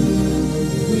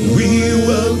 we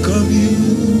welcome you.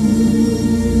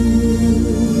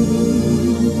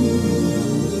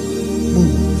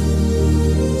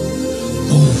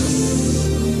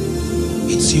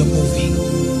 You're moving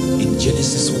in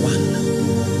Genesis 1.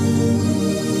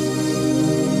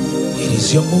 It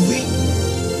is your moving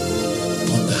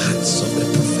on the hearts of the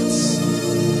prophets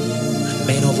and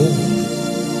men of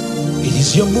old. It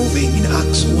is your moving in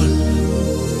Acts 1.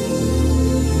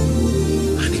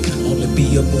 And it can only be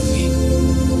your moving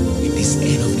in this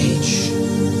end of age.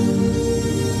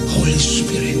 Holy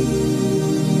Spirit,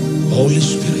 Holy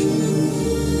Spirit,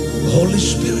 Holy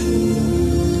Spirit,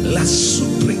 La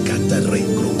Supricata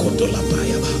Rengro Kotola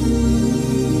Payaba.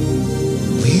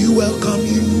 We welcome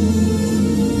you.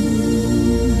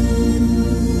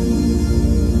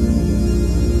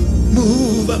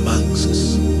 amongst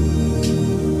us.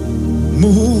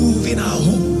 Move in our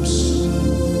homes.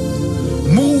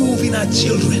 Move in our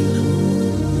children.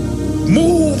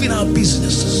 Move in our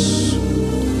businesses.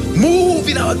 Move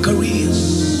in our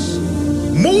careers.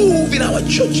 Move in our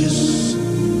churches.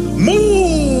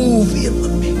 Move in the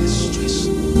ministries.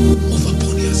 Move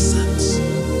upon your sons.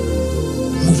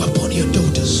 Move upon your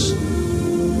daughters.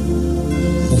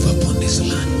 Move upon this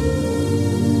land.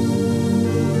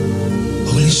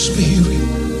 Holy Spirit.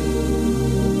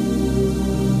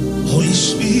 Holy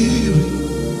Spirit.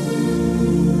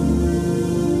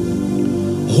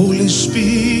 Holy Spirit.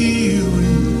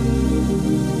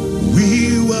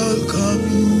 We welcome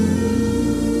you.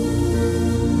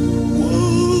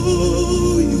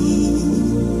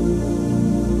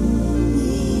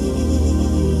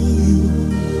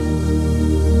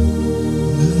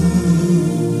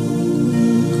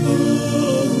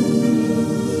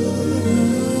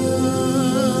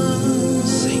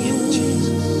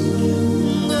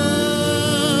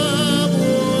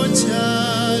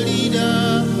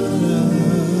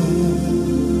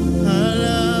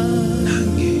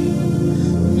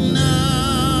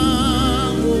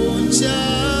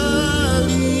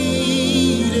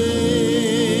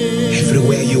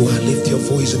 Everywhere you are, lift your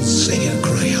voice and sing and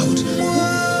cry out.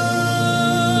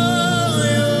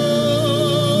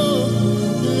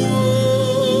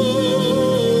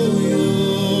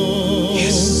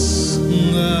 Yes.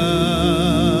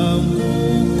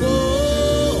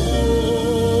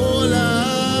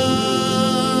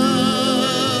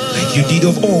 Like you did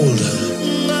of old.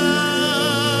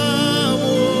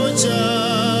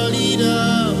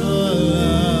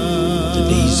 The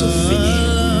days of Finney,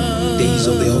 the days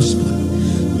of the husband,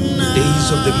 the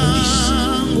days of the Moody's,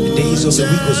 the days of the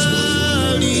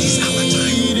Wigglesworth. It is our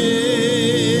time.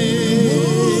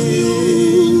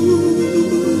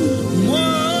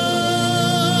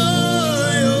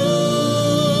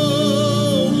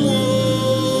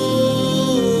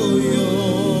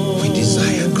 We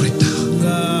desire greater.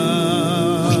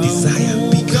 We desire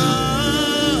bigger.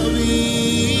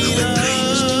 Our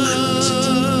times demands it.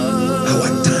 Our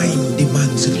time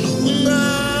demands it, Lord.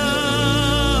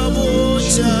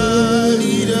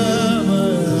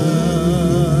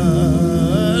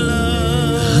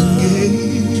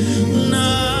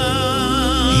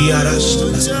 Hear us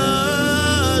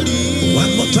tonight.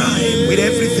 One more time, with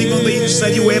everything on the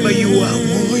inside, you, wherever you are.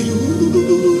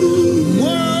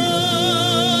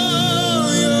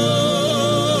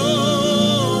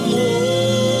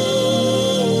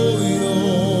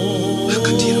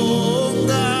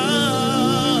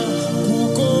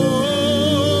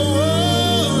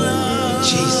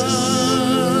 Jesus.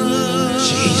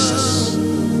 Jesus.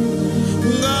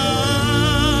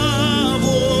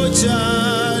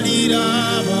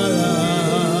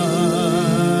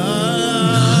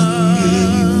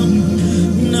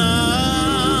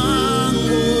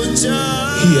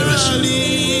 Hear us.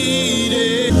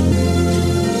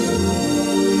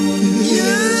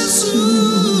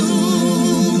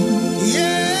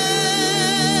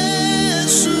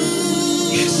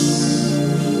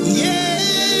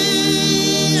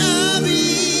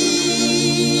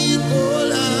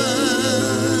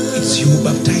 It's you who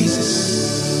baptizes.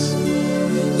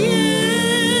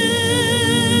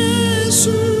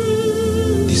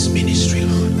 This ministry,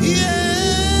 Lord.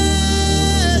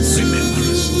 Remember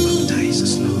us, baptize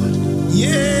us, Lord.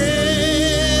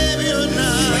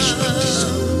 Fresh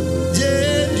baptism.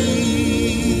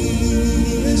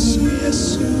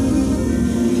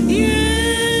 Yes,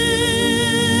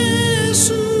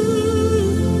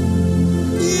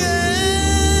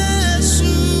 yes.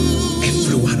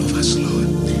 Every one of us, Lord.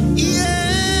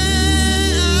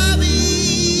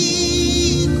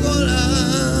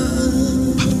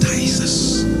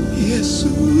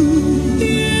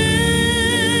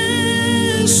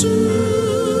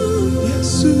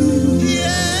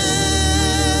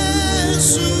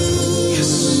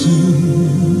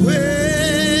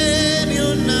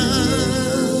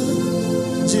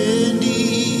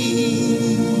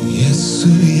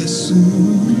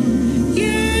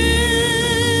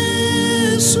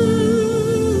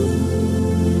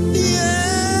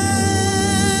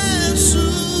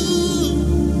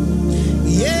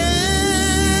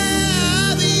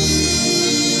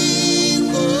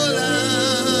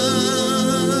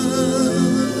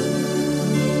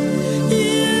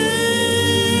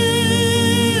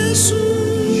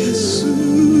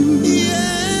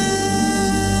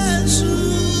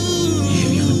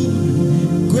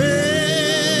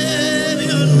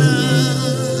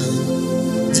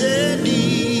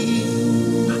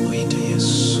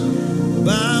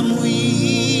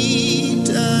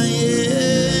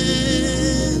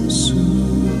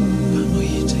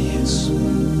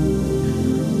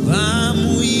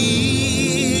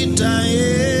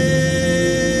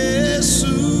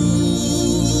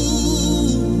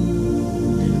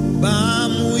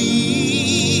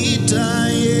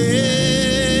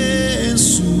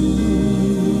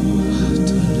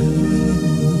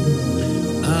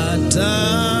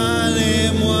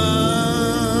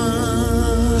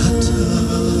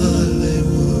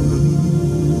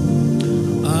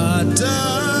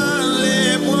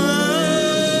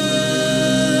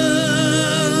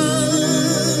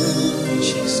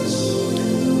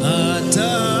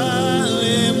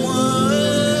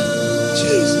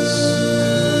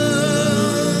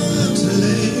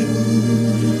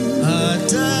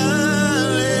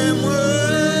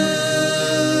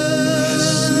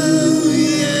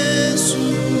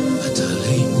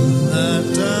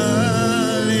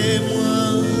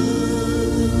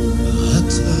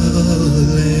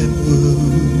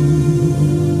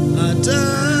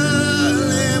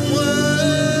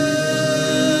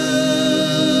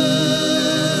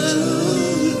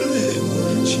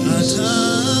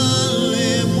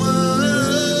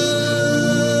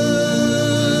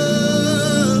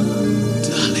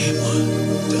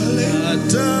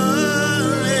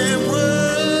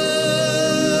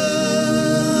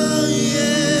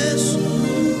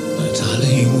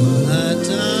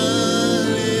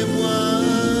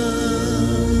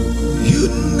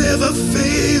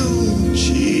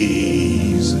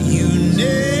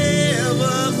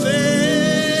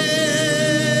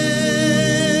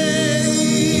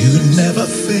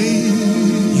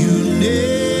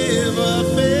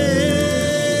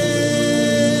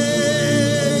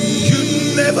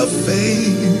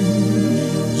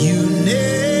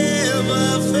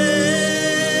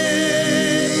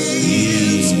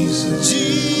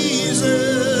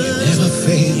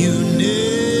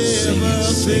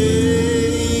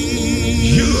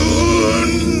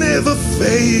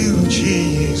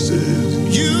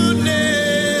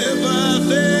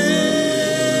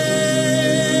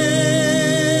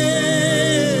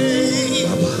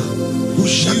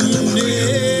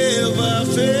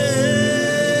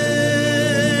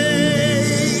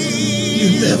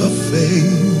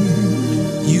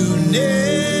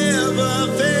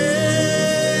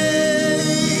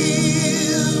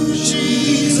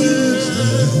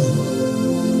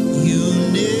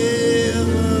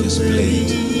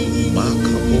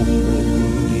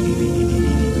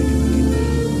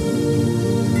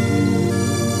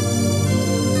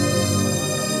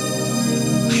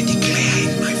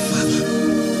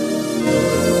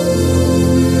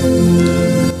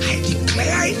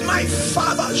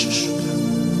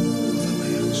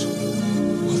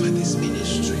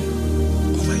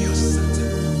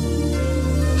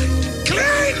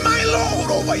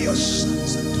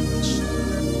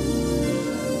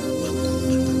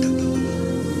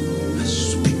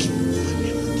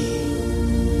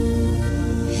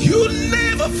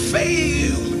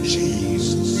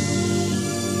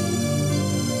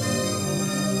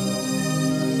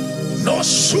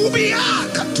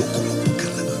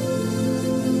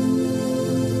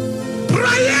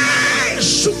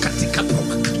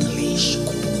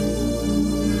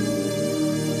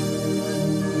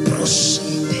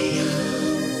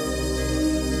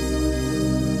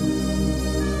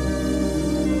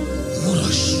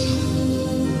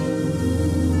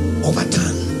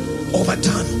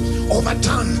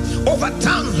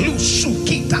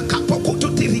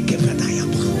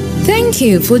 Thank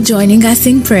you for joining us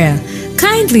in prayer.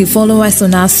 Kindly follow us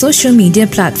on our social media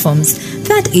platforms.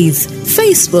 That is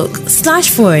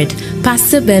Facebook/forward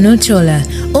Pastor Ben Ochola,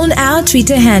 on our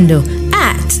Twitter handle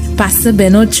 @Pastor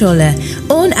Ben Ochola,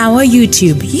 on our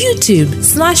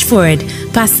YouTube/forward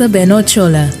Pastor Ben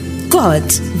Ochola. God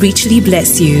richly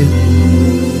bless you.